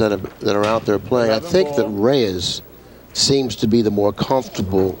 players that are out there playing, I think that Reyes seems to be the more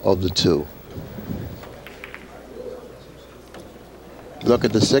comfortable of the 2. Look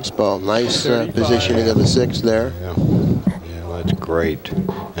at the 6 ball. Nice positioning of the 6 there. Yeah, that's great.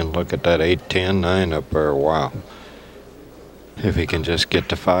 And look at that 8, 10, 9 up there. Wow. If he can just get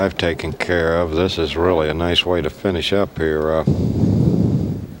the 5 taken care of, this is really a nice way to finish up here.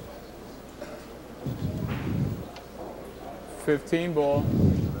 15 ball.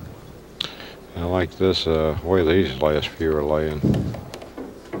 I like this way these last few are laying.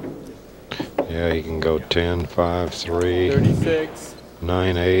 Yeah, he can go 10, 5, 3. 36.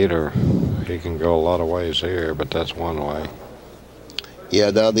 9, 8, or he can go a lot of ways here, but that's one way. Yeah,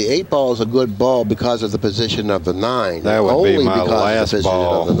 now the 8 ball is a good ball because of the position of the 9. That would only be my because last of the position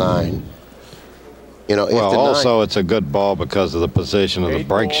ball. of the 9. You know, Well, if the also 9, it's a good ball because of the position of the 8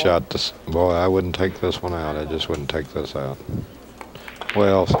 break ball. shot. Boy, I wouldn't take this one out. I just wouldn't take this out.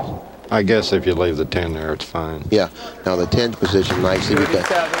 Well, I guess if you leave the 10 there, it's fine. Yeah. Now the 10's position nicely. He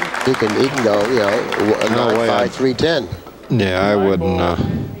can go, you know, 9, 5, 3, 10. Yeah, I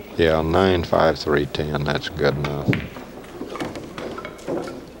wouldn't. Yeah, 9, 5, 3, 10. That's good enough.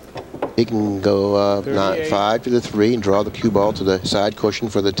 He can go 9, 5 to the 3 and draw the cue ball to the side cushion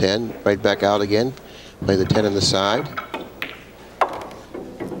for the 10. Right back out again. Play the 10 on the side.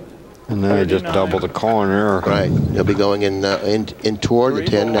 And now you just double the corner. Right. He'll be going in toward the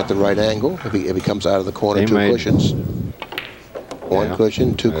 10 at the right angle. If he comes out of the corner, two cushions. One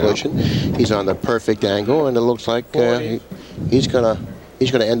cushion, two cushion. He's on the perfect angle, and it looks like he's gonna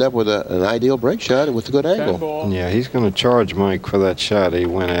end up with an ideal break shot with a good angle. Yeah, he's gonna charge Mike for that shot he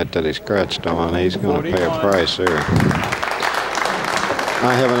went at that he scratched on. He's gonna pay a price here.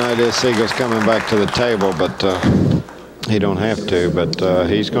 I have an idea Siegel's coming back to the table, but he don't have to, but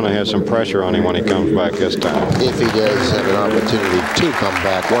he's going to have some pressure on him when he comes back this time. If he does have an opportunity to come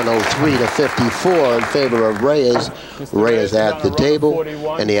back. 103 to 54 in favor of Reyes. Reyes at the table,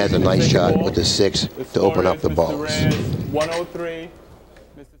 and he has a nice shot with the 6 to open up the balls. 103.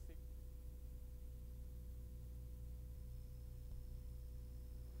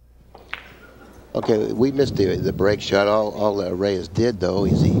 Okay, we missed the break shot. All that Reyes did, though,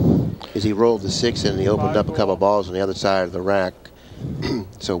 is he rolled the 6 and he opened up a couple balls on the other side of the rack.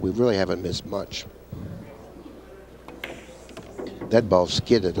 So we really haven't missed much. That ball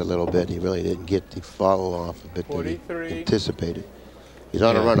skidded a little bit. He really didn't get the follow off a bit that he anticipated. He's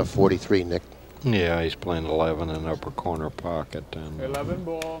on a run of 43, Nick. Yeah, he's playing 11 in the upper corner pocket. And 11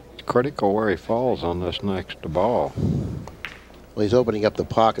 ball. It's critical where he falls on this next ball. Well, he's opening up the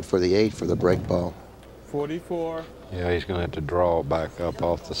pocket for the 8 for the break ball. 44. Yeah, he's going to have to draw back up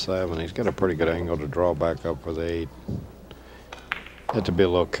off the 7. He's got a pretty good angle to draw back up for the 8. Have to be a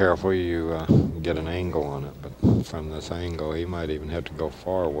little careful you get an angle on it, but from this angle he might even have to go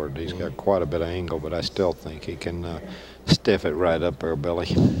forward. He's got quite a bit of angle, but I still think he can stiff it right up there, Billy.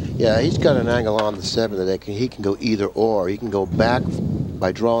 Yeah, he's got an angle on the 7 that he can go either or. He can go back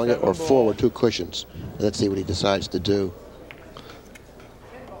by drawing it or forward 2 cushions. Let's see what he decides to do.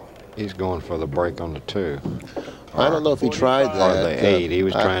 He's going for the break on the 2. I don't know if he tried that. Or the 8. He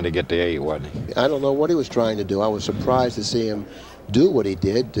was trying to get the 8, wasn't he? I don't know what he was trying to do. I was surprised to see him do what he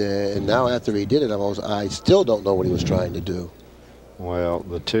did. And now after he did it, I still don't know what he was trying to do. Well,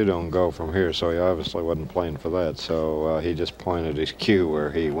 the 2 don't go from here, so he obviously wasn't playing for that. So he just pointed his cue where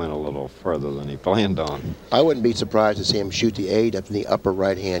he went a little further than he planned on. I wouldn't be surprised to see him shoot the 8 up in the upper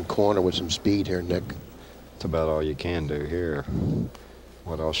right-hand corner with some speed here, Nick. That's about all you can do here.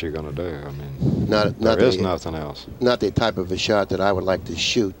 What else are you going to do? I mean, there is nothing else. Not the type of a shot that I would like to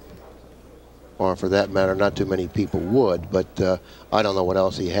shoot, or for that matter, not too many people would, but I don't know what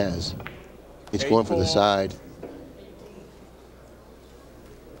else he has. He's going for the side.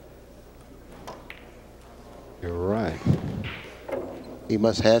 You're right. He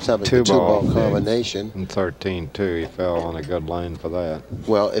must have something, Two a two-ball ball combination. And 13, too. He fell on a good line for that.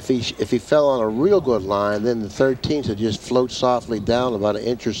 Well, if he fell on a real good line, then the 13 should just float softly down about an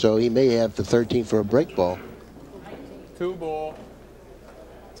inch or so. He may have the 13 for a break ball. 2 ball.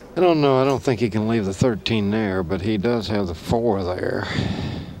 I don't know. I don't think he can leave the 13 there, but he does have the 4 there.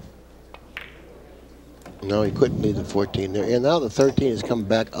 No, he couldn't leave the 14 there. And now the 13 has come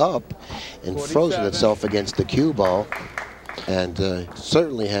back up and 47. frozen itself against the cue ball. And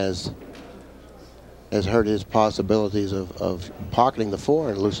certainly has hurt his possibilities of pocketing the 4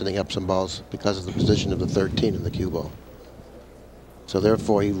 and loosening up some balls because of the position of the 13 in the cue ball. So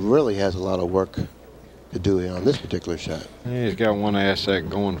therefore, he really has a lot of work to do on this particular shot. He's got one asset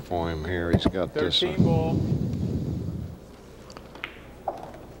going for him here. He's got 13 this. ball.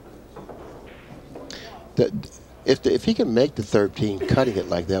 If he can make the 13 cutting it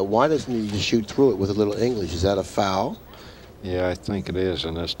like that, why doesn't he just shoot through it with a little English? Is that a foul? Yeah, I think it is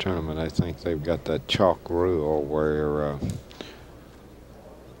in this tournament. I think they've got that chalk rule where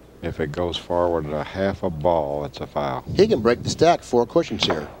if it goes forward a half a ball, it's a foul. He can break the stack 4 cushions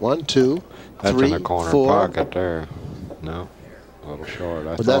here. 1, 2, That's 3, in the corner 4. pocket there. No, a little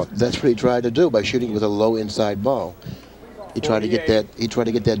short. That's what he tried to do by shooting with a low inside ball. He tried to get that. He tried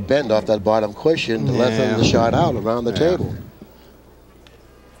to get that bend off that bottom cushion to lengthen the shot out around the table.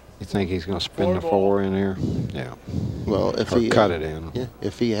 You think he's going to spin the 4 in here? Yeah. Well, if he cut it in. Yeah,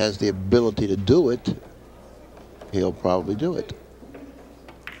 if he has the ability to do it, he'll probably do it.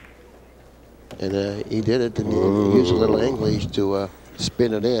 And he did it, and he used a little English to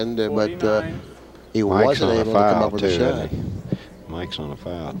spin it in, but he wasn't able to come up with a shot. Mike's on a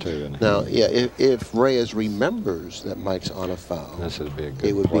foul too, isn't he? Now, yeah, if Reyes remembers that Mike's on a foul, This would be a it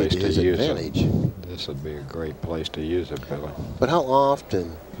good would be place to to his use advantage. it. This would be a great place to use it, Billy. But how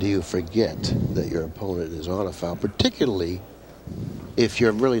often do you forget that your opponent is on a foul, particularly if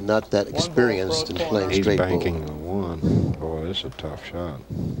you're really not that experienced in playing He's straight banking ball? the one. Boy, this is a tough shot.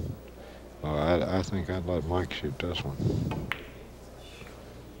 Oh, I think I'd let Mike shoot this one.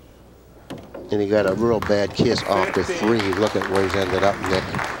 And he got a real bad kiss off the 3. Look at where he's ended up, Nick.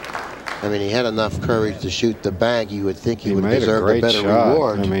 I mean, he had enough courage to shoot the bank. You would think he would deserve a better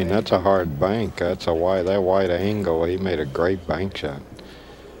reward. I mean, that's a hard bank. That's a wide angle. He made a great bank shot.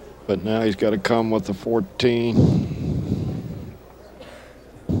 But now he's got to come with the 14.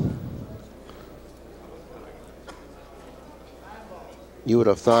 You would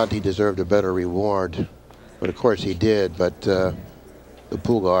have thought he deserved a better reward, but of course he did. But the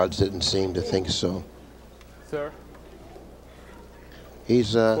pool guards didn't seem to think so. Sir.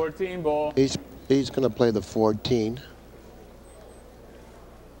 He's 14 ball. He's going to play the 14.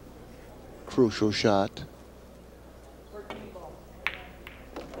 Crucial shot.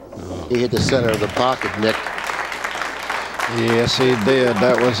 He hit the center of the pocket, Nick. Yes, he did.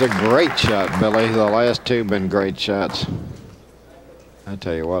 That was a great shot, Billy. The last two been great shots. I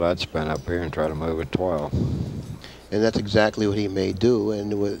tell you what, I'd spin up here and try to move it 12. And that's exactly what he may do.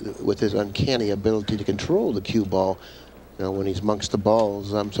 And with his uncanny ability to control the cue ball, you know, when he's amongst the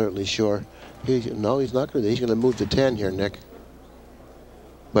balls, I'm certainly sure. No, he's not going to. He's going to move to 10 here, Nick.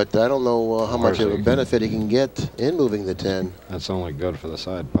 But I don't know how much of a benefit he can get in moving the 10. That's only good for the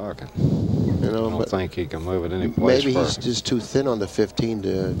side pocket. You know, I don't think he can move it any place. Maybe he's just too thin on the 15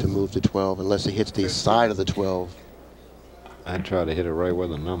 to move to 12, unless he hits the side of the 12. I'd try to hit it right where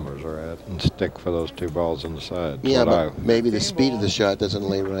the numbers are at and stick for those two balls on the side. Yeah, but maybe the speed of the shot doesn't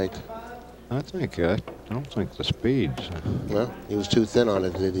lay right. I don't think the speed's. Well, he was too thin on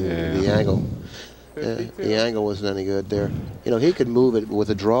it, the angle. The angle wasn't any good there. You know, he could move it with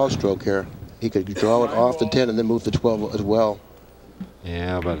a draw stroke here. He could draw it off the 10 and then move the 12 as well.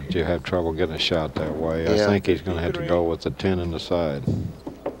 Yeah, but you have trouble getting a shot that way. Yeah. I think he's going to have to go with the 10 in the side.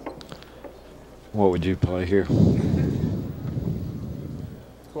 What would you play here?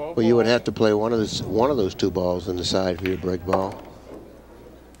 Well, you would have to play one of those two balls in the side for your break ball.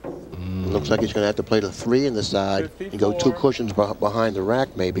 Looks like he's going to have to play the 3 in the side and go 2 cushions behind the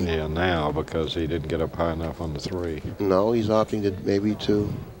rack, maybe. Yeah, now, because he didn't get up high enough on the 3. No, he's opting to maybe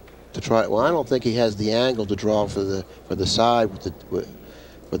to try. Well, I don't think he has the angle to draw for the side with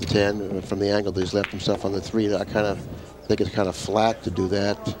the 10 from the angle that he's left himself on the 3. I kind of think it's kind of flat to do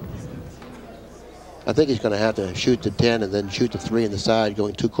that. I think he's going to have to shoot the 10 and then shoot the 3 in the side,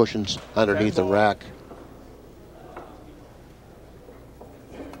 going 2 cushions underneath the rack.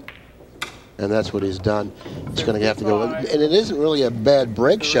 And that's what he's done. He's going to have to go, and it isn't really a bad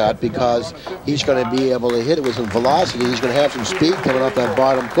break shot because he's going to be able to hit it with some velocity. He's going to have some speed coming off that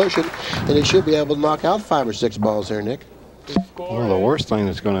bottom cushion, and he should be able to knock out 5 or 6 balls there, Nick. Well, the worst thing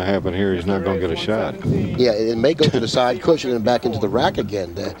that's going to happen here, he's not going to get a shot. Yeah, it may go to the side cushion and back into the rack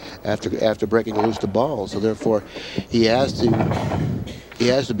again after breaking loose the ball. So therefore, he has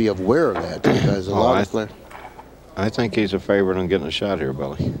to be aware of that because a lot of players. I think he's a favorite on getting a shot here,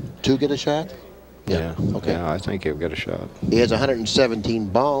 Billy. To get a shot? Yeah. Okay. Yeah, I think he'll get a shot. He has 117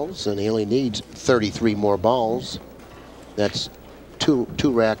 balls, and he only needs 33 more balls. That's two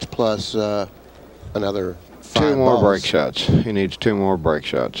racks plus another 5 2 more balls. break shots. He needs 2 more break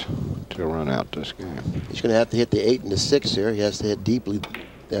shots to run out this game. He's going to have to hit the 8 and the 6 here. He has to hit deeply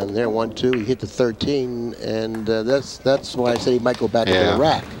down there. 1, 2. He hit the 13, and that's why I said he might go back into the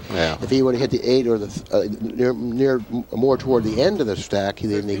rack. Yeah. If he would have hit the 8 or the near more toward the end of the stack,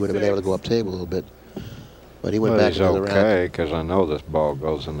 then he would have been able to go up table a little bit. But he went back into the rack. Okay, because I know this ball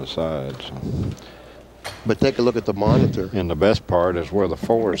goes in the side. So. But take a look at the monitor. And the best part is where the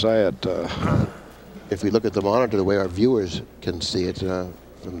 4 is at. If we look at the monitor, the way our viewers can see it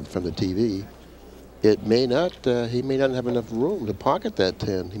from the TV, it may not. He may not have enough room to pocket that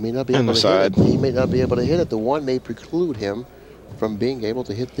 10. He may not be able to hit it. He may not be able to hit it. The 1 may preclude him from being able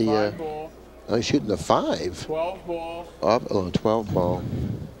to hit the. He's shooting the 5. 12 ball. 12 ball.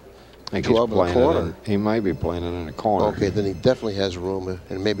 I think 12 in the corner. He may be playing it in the corner. Okay, then he definitely has room,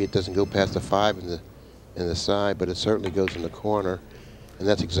 and maybe it doesn't go past the 5 in the side, but it certainly goes in the corner, and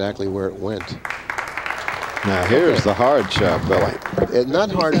that's exactly where it went. Now here's the hard shot, Billy. It's not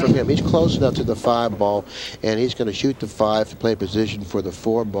hard for him. He's close enough to the 5 ball, and he's going to shoot the 5 to play position for the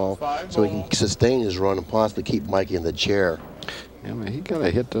 4 ball, so he can sustain his run and possibly keep Mikey in the chair. I mean, he got to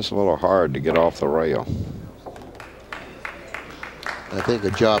hit this a little hard to get off the rail. I think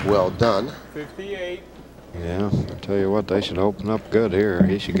a job well done. 58. Yeah, I tell you what, they should open up good here.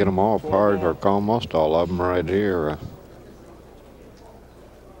 He should get them all apart, or almost all of them right here.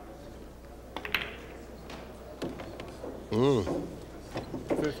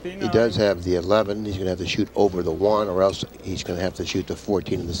 He does have the 11. He's going to have to shoot over the 1, or else he's going to have to shoot the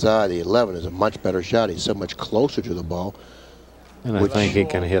 14 on the side. The 11 is a much better shot. He's so much closer to the ball. And I think he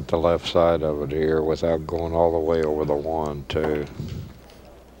can hit the left side of it here without going all the way over the 1, too.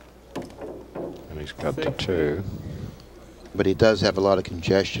 And he's got the 2. But he does have a lot of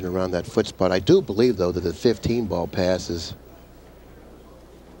congestion around that foot spot. I do believe, though, that the 15 ball passes.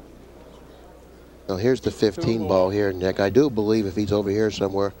 Now, here's the 15 ball here, Nick. I do believe if he's over here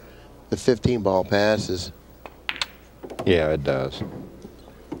somewhere, the 15 ball passes. Yeah, it does.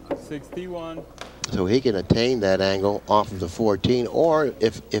 61. So he can attain that angle off of the 14, or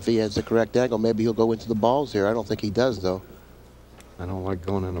if he has the correct angle, maybe he'll go into the balls here. I don't think he does, though. I don't like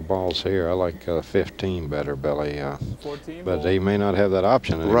going in the balls here. I like 15 better, Billy. 14 but ball. he may not have that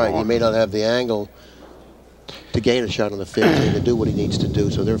option anymore. Right, he may not have the angle to gain a shot on the 15 to do what he needs to do.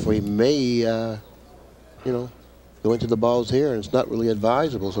 So therefore, he may, you know, go into the balls here, and it's not really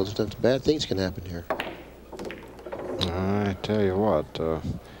advisable. So sometimes bad things can happen here. I tell you what,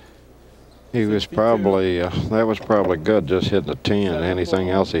 he was probably, that was probably good, just hitting the 10.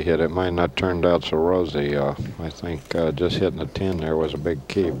 Anything else he hit, it might not turned out so rosy. I think just hitting the 10 there was a big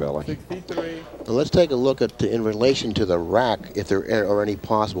key, Billy. 63. Now let's take a look at in relation to the rack, if there are any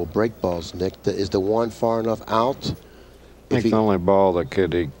possible break balls, Nick. Is the 1 far enough out? I think the only ball that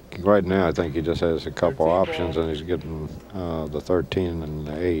could, right now, I think he just has a couple options, and he's getting the 13 and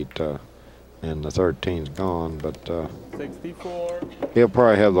the 8, and the 13's gone, but 64. he'll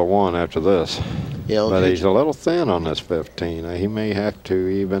probably have the 1 after this. Yeah, but he's a little thin on this 15. He may have to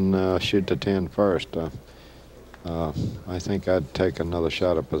even shoot the 10 first. I think I'd take another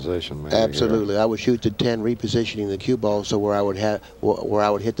shot of position. Maybe absolutely, here. I would shoot the 10, repositioning the cue ball, so where I would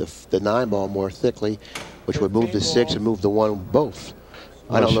hit the 9 ball more thickly, which would move the 6 and move the 1 both.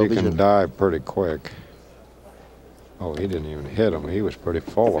 I don't know if he he can dive pretty quick. Oh, he didn't even hit him. He was pretty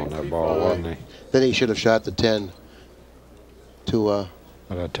full on that ball, wasn't he? Then he should have shot the 10 to.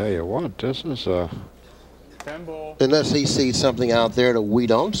 But I tell you what, this is 10 ball. Unless he sees something out there that we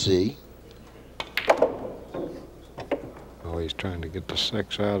don't see. Oh, he's trying to get the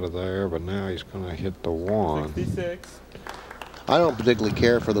 6 out of there, but now he's going to hit the 1. 66. I don't particularly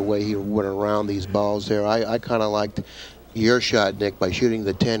care for the way he went around these balls there. I kind of liked your shot, Nick, by shooting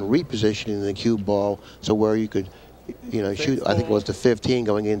the 10, repositioning the cue ball, so where you could, you know, shoot. I think it was the 15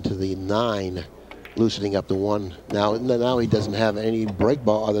 going into the 9, loosening up the 1. Now he doesn't have any break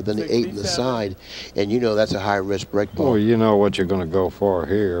ball other than the 8 in the side, and you know that's a high risk break ball. Well, you know what you're going to go for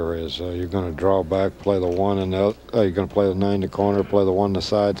here is you're going to draw back, play the 1 and you're going to play the 9 in the corner, play the 1 in the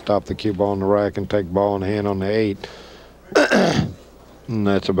side, stop the cue ball in the rack, and take ball in the hand on the 8. And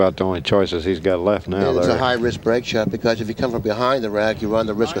that's about the only choices he's got left now. It's a high risk break shot, because if you come from behind the rack, you run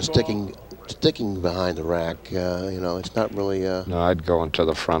the risk of sticking behind the rack. You know, it's not really. No, I'd go into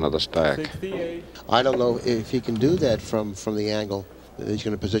the front of the stack. 68. I don't know if he can do that from the angle that he's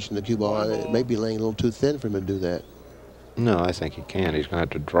going to position the cue ball. It may be laying a little too thin for him to do that. No, I think he can. He's going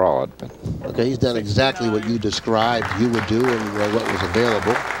to have to draw it. But okay, he's done exactly what you described you would do and what was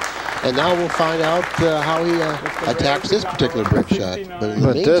available. And now we'll find out how he attacks this particular break shot.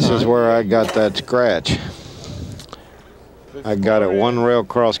 But this is where I got that scratch. I got it 1 rail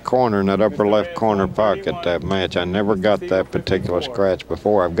cross corner in that upper left corner pocket that match. I never got that particular scratch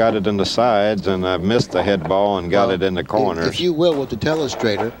before. I've got it in the sides, and I've missed the head ball and got it in the corners. If you will, with the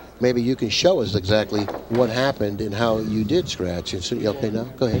telestrator, maybe you can show us exactly what happened and how you did scratch. Okay, now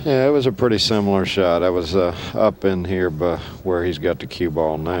go ahead. Yeah, it was a pretty similar shot. I was up in here where he's got the cue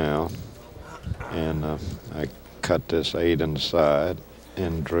ball now, and I cut this 8 in the side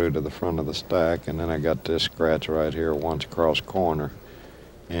and drew to the front of the stack, and then I got this scratch right here once across corner.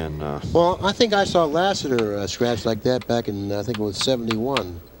 And well, I think I saw Lassiter scratch like that back in, I think it was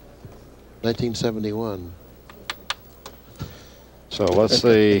 1971. So let's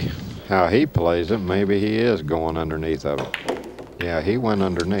see how he plays it. Maybe he is going underneath of it. Yeah, he went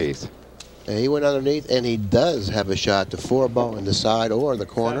underneath. And he went underneath, and he does have a shot to 4 ball in the side or the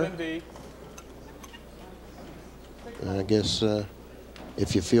corner. 70. And I guess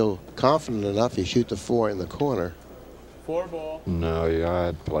if you feel confident enough, you shoot the 4 in the corner. 4 ball. No, yeah,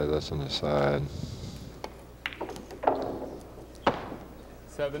 I'd play this on the side.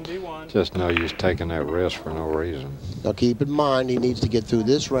 71. Just no use taking that risk for no reason. Now keep in mind, he needs to get through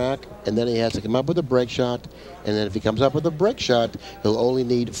this rack, and then he has to come up with a break shot. And then if he comes up with a break shot, he'll only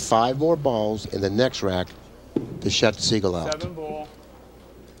need 5 more balls in the next rack to shut Sigel out. 7 ball.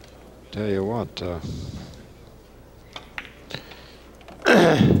 Tell you what,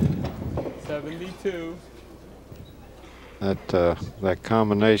 72. That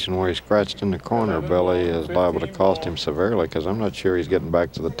combination where he scratched in the corner, Billy, is liable to cost him severely because I'm not sure he's getting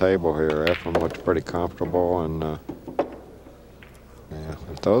back to the table here. Efren looked pretty comfortable, and yeah,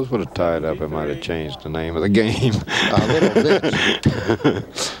 if those would have tied up, it might have changed the name of the game. A little bit.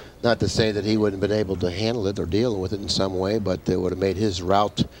 Not to say that he wouldn't have been able to handle it or deal with it in some way, but it would have made his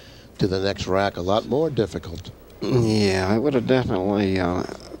route to the next rack a lot more difficult. Yeah, it would have definitely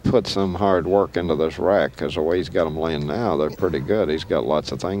put some hard work into this rack because the way he's got them laying now, they're pretty good. He's got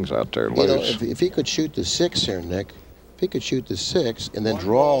lots of things out there loose. You know, if he could shoot the 6 here, Nick, if he could shoot the 6 and then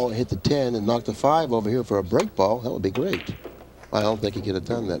draw, hit the 10, and knock the 5 over here for a break ball, that would be great. I don't think he could have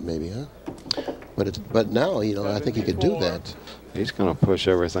done that, maybe, huh? But now, you know, I think he could do that. He's going to push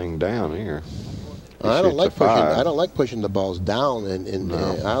everything down here. I don't like pushing. I don't like pushing the balls down, and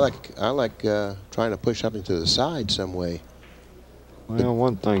No. I like trying to push something to the side some way. Well,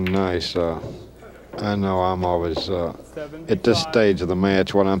 one thing nice, I know I'm always, at this stage of the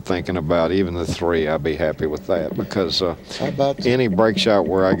match, what I'm thinking about, even the 3, I'd be happy with that because any break shot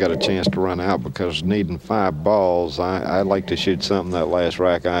where I got a chance to run out because needing 5 balls, I like to shoot something that last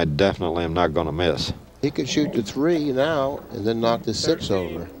rack I definitely am not going to miss. He could shoot the 3 now and then knock the 6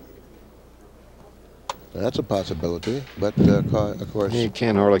 over. That's a possibility, but of course... He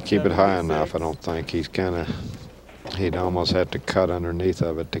can't hardly keep it high enough, I don't think. He's kind of... He'd almost have to cut underneath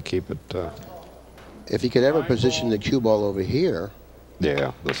of it to keep it... If he could ever position the cue ball over here...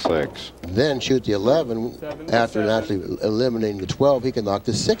 Yeah, the 6. Then shoot the 11, after actually eliminating the 12, he can knock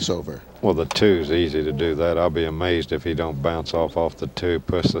the 6 over. Well, the 2's easy to do that. I'll be amazed if he don't bounce off the 2,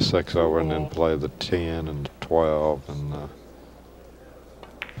 push the 6 over, and then play the 10 and the 12 and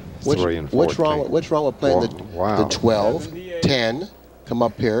 3 and 14. What's wrong with playing the 12, 10, come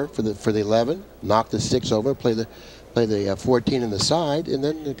up here for the 11, knock the 6 over, play the 14 in the side, and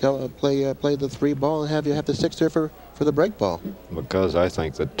then play the 3 ball and have the 6 there for the break ball. Because I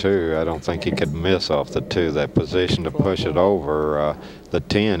think the 2, I don't think he could miss off the 2. That position to push it over the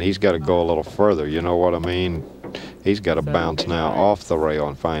 10, he's got to go a little further. You know what I mean? He's got to bounce now off the rail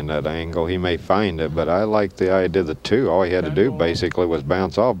and find that angle. He may find it, but I like the idea of the 2. All he had to do basically was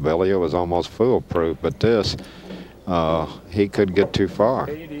bounce off Billy. It was almost foolproof. But this, he could get too far.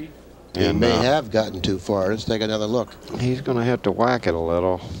 He may have gotten too far. Let's take another look. He's going to have to whack it a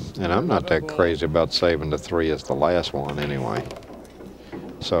little. And I'm not that crazy about saving the 3 as the last one anyway.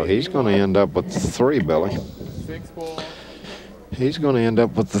 So he's going to end up with the 3, Billy. He's going to end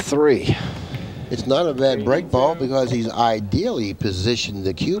up with the 3. It's not a bad break ball because he's ideally positioned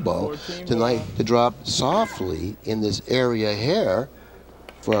the cue ball tonight to drop softly in this area here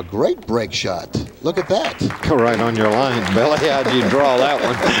for a great break shot. Look at that. Go right on your line, Billy. How'd you draw that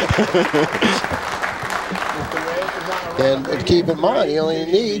one? And keep in mind, he only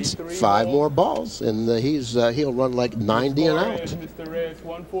needs 5 more balls, and he'll run like 90 and out. Mr. Reyes,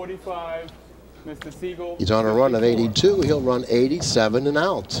 145. Mr. Sigel. He's on a run of 82. He'll run 87 and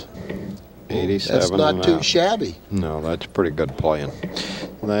out. 87. That's not too shabby. No, that's pretty good playing.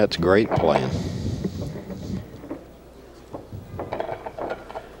 That's great playing.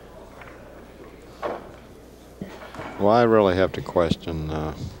 Well, I really have to question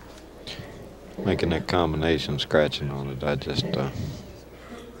making that combination, scratching on it. I just,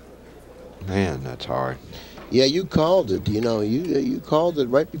 man, that's hard. Yeah, you called it. You know, you called it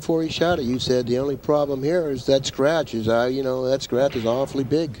right before he shot it. You said the only problem here is that scratch is, that scratch is awfully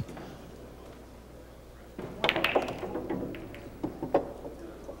big.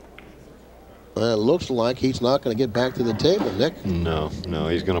 It looks like he's not going to get back to the table, Nick. No,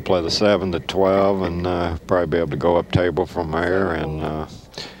 he's going to play the 7, the 12, and probably be able to go up table from there. And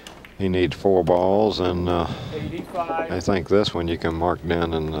he needs 4 balls, and I think this one you can mark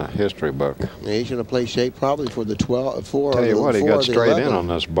down in the history book. Yeah, he's going to play shape probably for the 12, 4. Tell you what, he got straight 11. in on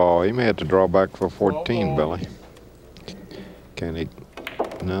this ball. He may have to draw back for 14, Billy. Can he?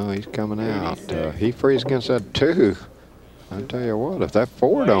 No, he's coming out. He frees against that 2. I tell you what, if that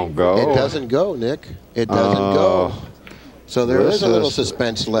 4 don't go, it doesn't go, Nick. It doesn't go. So there is a little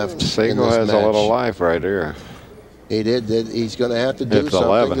suspense left. Sigel has a little life right here. He did. He's going to have to do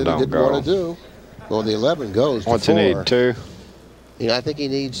something that he didn't want to do. Well, the 11 goes. What's he need? 2? Yeah, I think he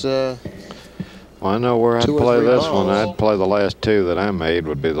needs. Well, I know where I'd play this one. I'd play the last 2 that I made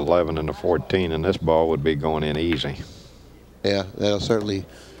would be the 11 and the 14, and this ball would be going in easy. Yeah, that'll certainly,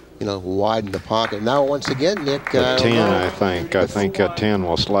 widen the pocket. Now, once again, Nick. The 10, I think. I think a 10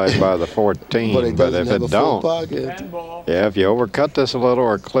 will slide by the 14, but if it don't, yeah, if you overcut this a little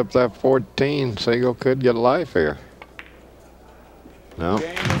or clip that 14, Sigel could get life here. No.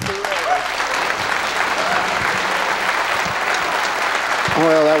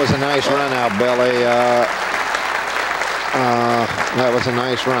 Well, that was a nice run out, Billy. That was a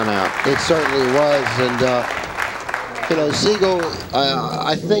nice run out. It certainly was, and you know, Sigel.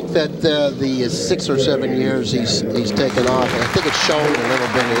 I think that the 6 or 7 years he's taken off, I think it's shown a little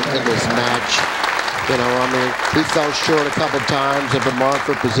bit in this match. You know, I mean, he fell short a couple times of the mark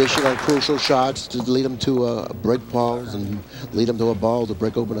for position on crucial shots to lead him to break balls and lead him to a ball to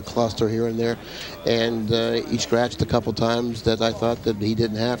break open a cluster here and there. And he scratched a couple times that I thought that he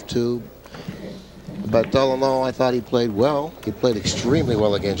didn't have to. But all in all, I thought he played well. He played extremely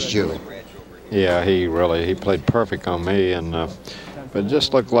well against you. Yeah, he played perfect on me. And but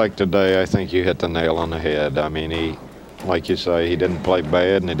just looked like today, I think you hit the nail on the head. I mean, he, like you say, he didn't play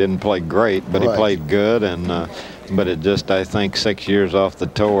bad and he didn't play great, but he played good. And but it just, I think 6 years off the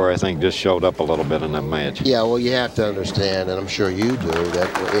tour, I think just showed up a little bit in that match. Yeah, well, you have to understand, and I'm sure you do, that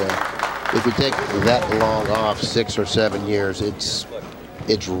if you take that long off, 6 or 7 years, it's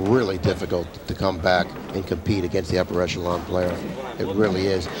really difficult to come back and compete against the upper echelon player. It really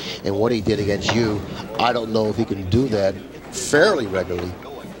is. And what he did against you, I don't know if he can do that fairly regularly,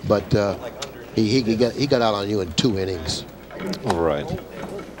 but he got out on you in 2 innings. All right.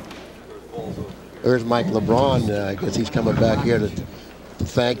 There's Mike LeBron. I guess he's coming back here to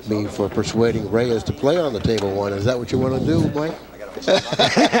thank me for persuading Reyes to play on the table 1. Is that what you want to do, Mike?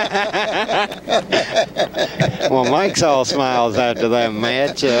 Well, Mike's all smiles after that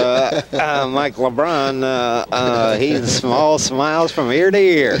match. Mike LeBron, he's all smiles from ear to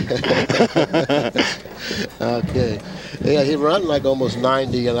ear. Okay. Yeah, he run like almost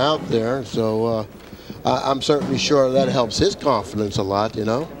 90 and out there, so I'm certainly sure that helps his confidence a lot, you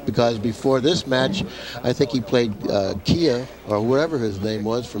know, because before this match, I think he played Kia, or whatever his name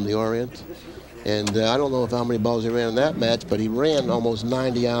was, from the Orient. And I don't know how many balls he ran in that match, but he ran almost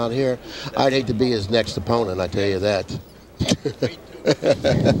 90 out here. I'd hate to be his next opponent, I tell you that.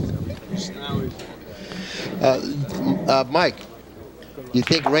 Mike, you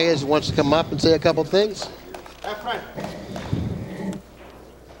think Reyes wants to come up and say a couple things?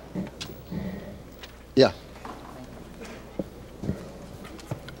 Yeah.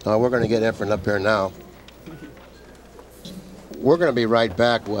 We're going to get Efren up here now. We're going to be right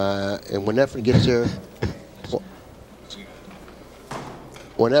back, and when Efren gets here,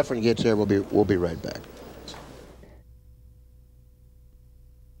 we'll be right back.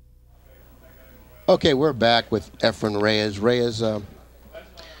 Okay, we're back with Efren Reyes. Reyes,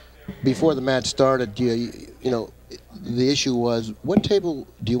 before the match started, you know, the issue was, what table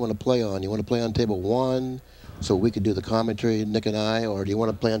do you want to play on? You want to play on table 1, so we could do the commentary, Nick and I, or do you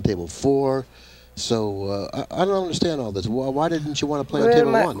want to play on table 4? So I don't understand all this. Why didn't you want to play on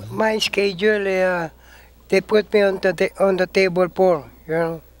table 1? My schedule, they put me on the table 4. You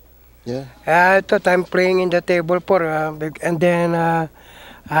know. Yeah. I thought I'm playing in the table 4, and then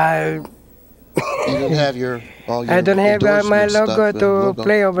I. You don't have your all your. I don't have my logo to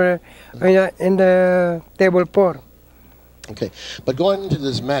play over in the table 4. Okay, but going into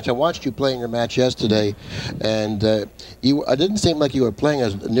this match, I watched you playing your match yesterday, and I didn't seem like you were playing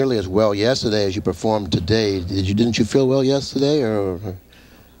nearly as well yesterday as you performed today. Didn't you feel well yesterday, or?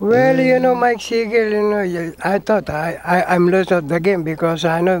 Well, you know, Mike Sigel, you know, I thought I'm lost of the game because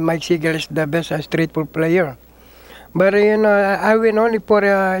I know Mike Sigel is the best street pool player. But, you know, I win only for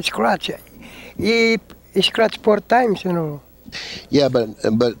a scratch. He scratched 4 times, you know. Yeah, but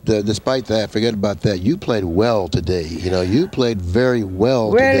despite that, forget about that. You played well today. You know, you played very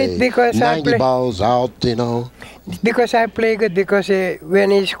well today. It's because 90 balls out, you know. Because I play good, because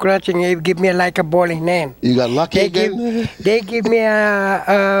when he's scratching, he give me like a ball in hand. You got lucky again? They give me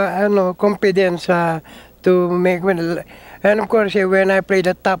I know, confidence to make win. And of course, when I play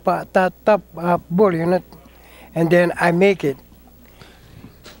the top ball, you know, and then I make it.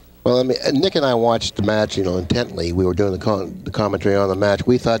 Well, I mean, Nick and I watched the match, you know, intently. We were doing the commentary on the match.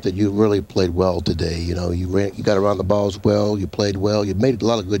 We thought that you really played well today. You know, you got around the balls well. You played well. You made a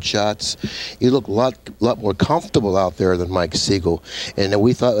lot of good shots. You looked a lot more comfortable out there than Mike Sigel. And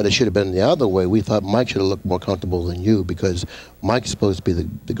we thought that it should have been the other way. We thought Mike should have looked more comfortable than you, because Mike's supposed to be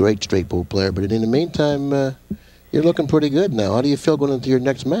the great straight pool player. But in the meantime, you're looking pretty good now. How do you feel going into your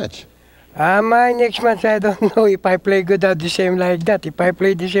next match? My next match, I don't know if I play good at the same like that. If I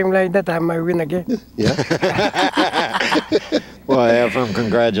play the same like that, I might win again. Yeah. Well, Efren,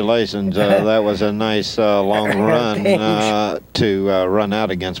 congratulations. That was a nice long run to run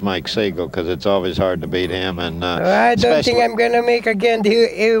out against Mike Sigel, because it's always hard to beat him. And I don't think I'm going to make again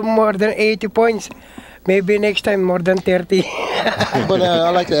more than 80 points. Maybe next time more than 30. But I'd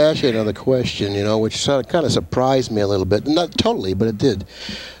like to ask you another question, you know, which kind of surprised me a little bit. Not totally, but it did.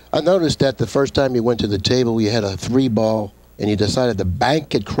 I noticed that the first time you went to the table, you had a 3-ball and you decided to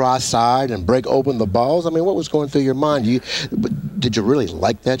bank it cross-side and break open the balls? I mean, what was going through your mind? Did you really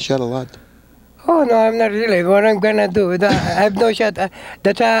like that shot a lot? Oh, no, I'm not really. What I'm going to do, I have no shot.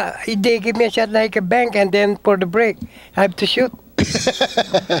 They give me a shot like a bank, and then for the break, I have to shoot.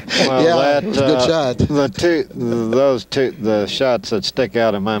 Well, yeah, it was a good shot. The shots that stick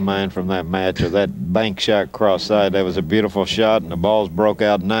out in my mind from that match are that bank shot cross-side. That was a beautiful shot, and the balls broke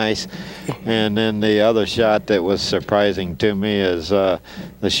out nice. And then the other shot that was surprising to me is the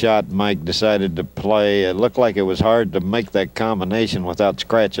shot Mike decided to play. It looked like it was hard to make that combination without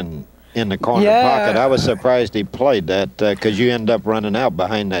scratching in the corner pocket. I was surprised he played that because you end up running out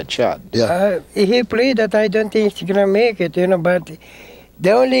behind that shot. Yeah. He played that. I don't think he's gonna make it, you know. But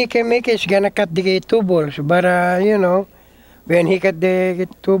the only he can make is gonna cut the 2 balls. But you know, when he cut the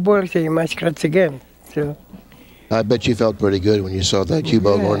 2 balls, he must scratch again. So. I bet you felt pretty good when you saw that cue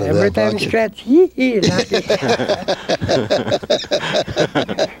ball going to that every time bucket. scratch, lucky.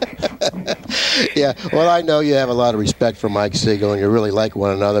 Yeah, well, I know you have a lot of respect for Mike Sigel, and you really like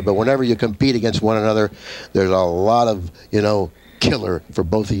one another, but whenever you compete against one another, there's a lot of, killer for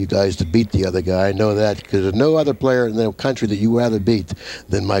both of you guys to beat the other guy. I know that, because there's no other player in the country that you rather beat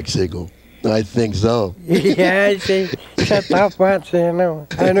than Mike Sigel. I think so. Yeah, I say it's a tough match, I know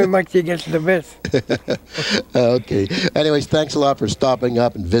Mike Sigel's the best. Okay. Anyways, thanks a lot for stopping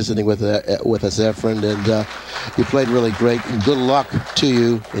up and visiting with us, Efren, and you played really great, and good luck to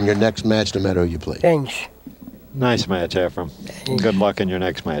you in your next match, no matter who you play. Thanks. Nice match, Efren. Good luck in your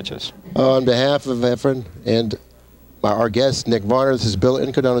next matches. On behalf of Efren and our guest, Nick Varner, this is Bill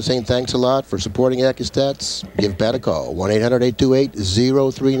Incardona saying thanks a lot for supporting ACCUSTATS. Give Pat a call,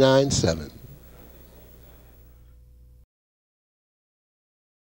 1-800-828-0397.